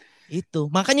bro. Itu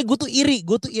makanya gue tuh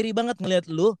iri banget ngeliat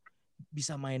lu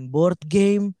bisa main board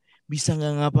game, bisa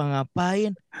gak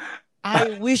ngapa-ngapain.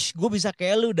 I wish gue bisa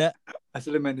kayak lu dah.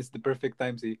 Asli man, it's the perfect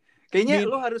time sih. Kayaknya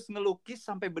lu harus ngelukis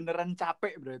sampai beneran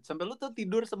capek bro. Sampai lu tuh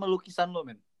tidur sama lukisan lu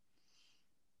men.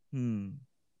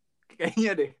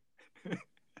 Kayaknya deh.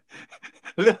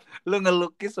 lu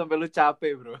ngelukis sampai lu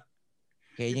capek bro.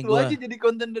 Kayaknya itu aja jadi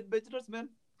konten Dead Bachelors man.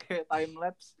 Kayak time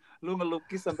lapse. Lu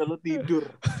ngelukis sampai lu tidur.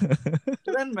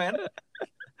 Keren man.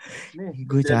 Nih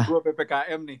gue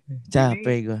PPKM nih.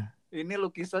 Capek gue. Ini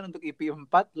lukisan untuk EP 4, 5,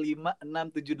 6,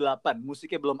 7, 8.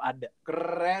 Musiknya belum ada.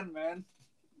 Keren man.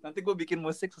 Nanti gue bikin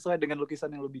musik sesuai dengan lukisan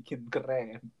yang lu bikin.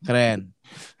 Keren.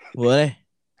 Boleh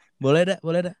dah.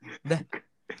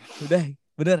 Udah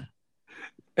bener.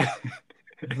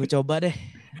 Gue coba deh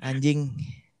anjing.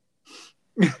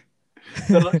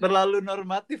 Terlalu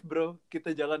normatif bro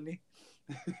kita jalan nih.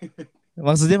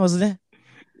 Maksudnya?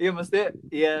 Iya maksudnya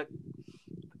ya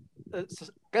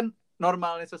kan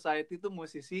normalnya society itu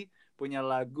musisi punya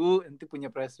lagu, nanti punya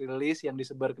press release yang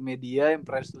disebar ke media, yang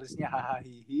press release-nya hahaha,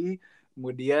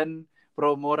 kemudian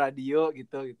promo radio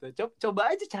gitu.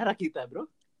 Coba aja cara kita bro.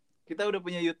 Kita udah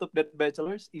punya YouTube Dead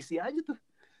Bachelors, isi aja tuh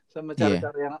sama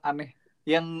cara-cara yang aneh,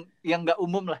 yang nggak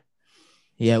umum lah.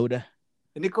 Ya udah.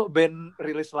 ini kok band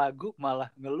rilis lagu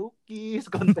malah ngelukis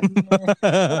kontennya.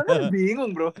 Orang kan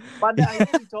bingung bro. Pada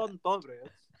akhirnya dicontoh bro.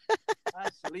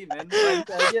 Asli men. Lain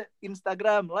aja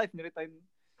Instagram live nyeritain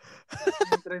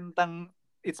tentang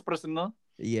it's personal.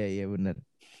 Iya benar.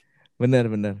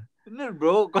 Benar. Bener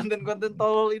bro. Konten-konten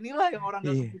tolol inilah yang orang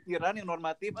gak kepikiran, yang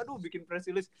normatif. Aduh bikin press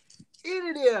release.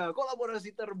 Ini dia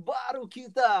kolaborasi terbaru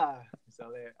kita.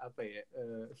 Misalnya apa ya?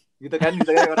 Gitu kan.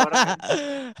 Misalnya orang-orang kan.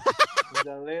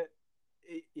 Misalnya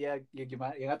ya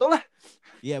gimana ya nggak tahu lah.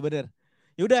 Iya bener.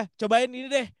 Yaudah cobain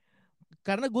ini deh,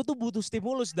 karena gue tuh butuh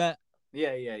stimulus dah.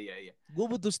 Iya Gue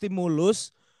butuh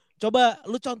stimulus. Coba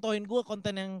lu contohin gue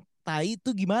konten yang tai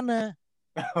itu gimana.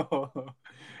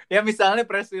 Ya misalnya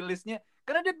press release-nya,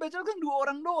 karena Dead Battle kan 2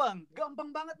 orang doang,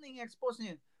 gampang banget nih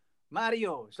nge-expose-nya.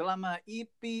 Mario selama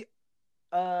EP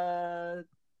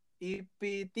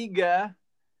 3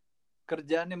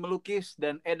 kerjaannya melukis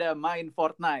dan Eda main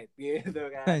Fortnite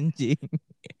gitu kan. Anjing.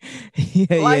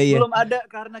 Live Iya. belum ada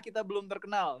karena kita belum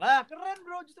terkenal. Nah keren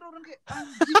bro, justru orang kayak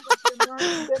anjing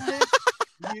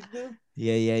gitu.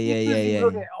 Iya.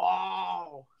 Bro, kayak,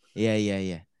 wow.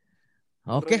 Iya.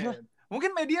 Oke lah.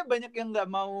 Mungkin media banyak yang nggak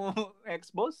mau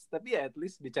expose, tapi ya at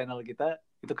least di channel kita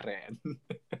itu keren.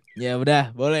 Ya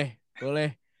udah, boleh.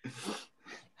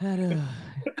 Aduh.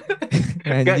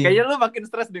 Kayaknya lu makin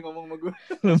stres deh ngomong sama gue.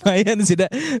 Lumayan sih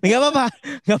dah. Nggak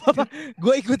apa-apa.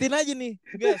 Gue ikutin aja nih.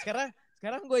 Enggak,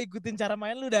 sekarang gue ikutin cara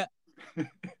main lu dah.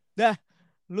 Dah,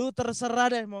 lu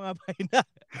terserah deh mau ngapain dah.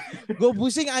 Gue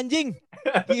pusing anjing.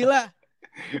 Gila.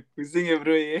 Pusing ya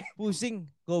bro ya. Pusing,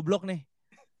 goblok nih.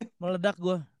 Meledak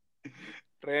gue.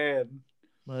 Keren.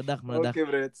 Meledak. Oke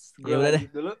bro, gue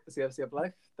lanjut dulu, siap-siap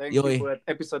live. Thank you buat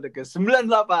episode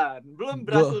ke-98. Belum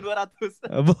berhasil 200.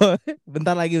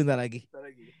 Bentar lagi. Bentar lagi.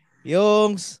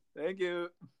 Yongs. Thank you.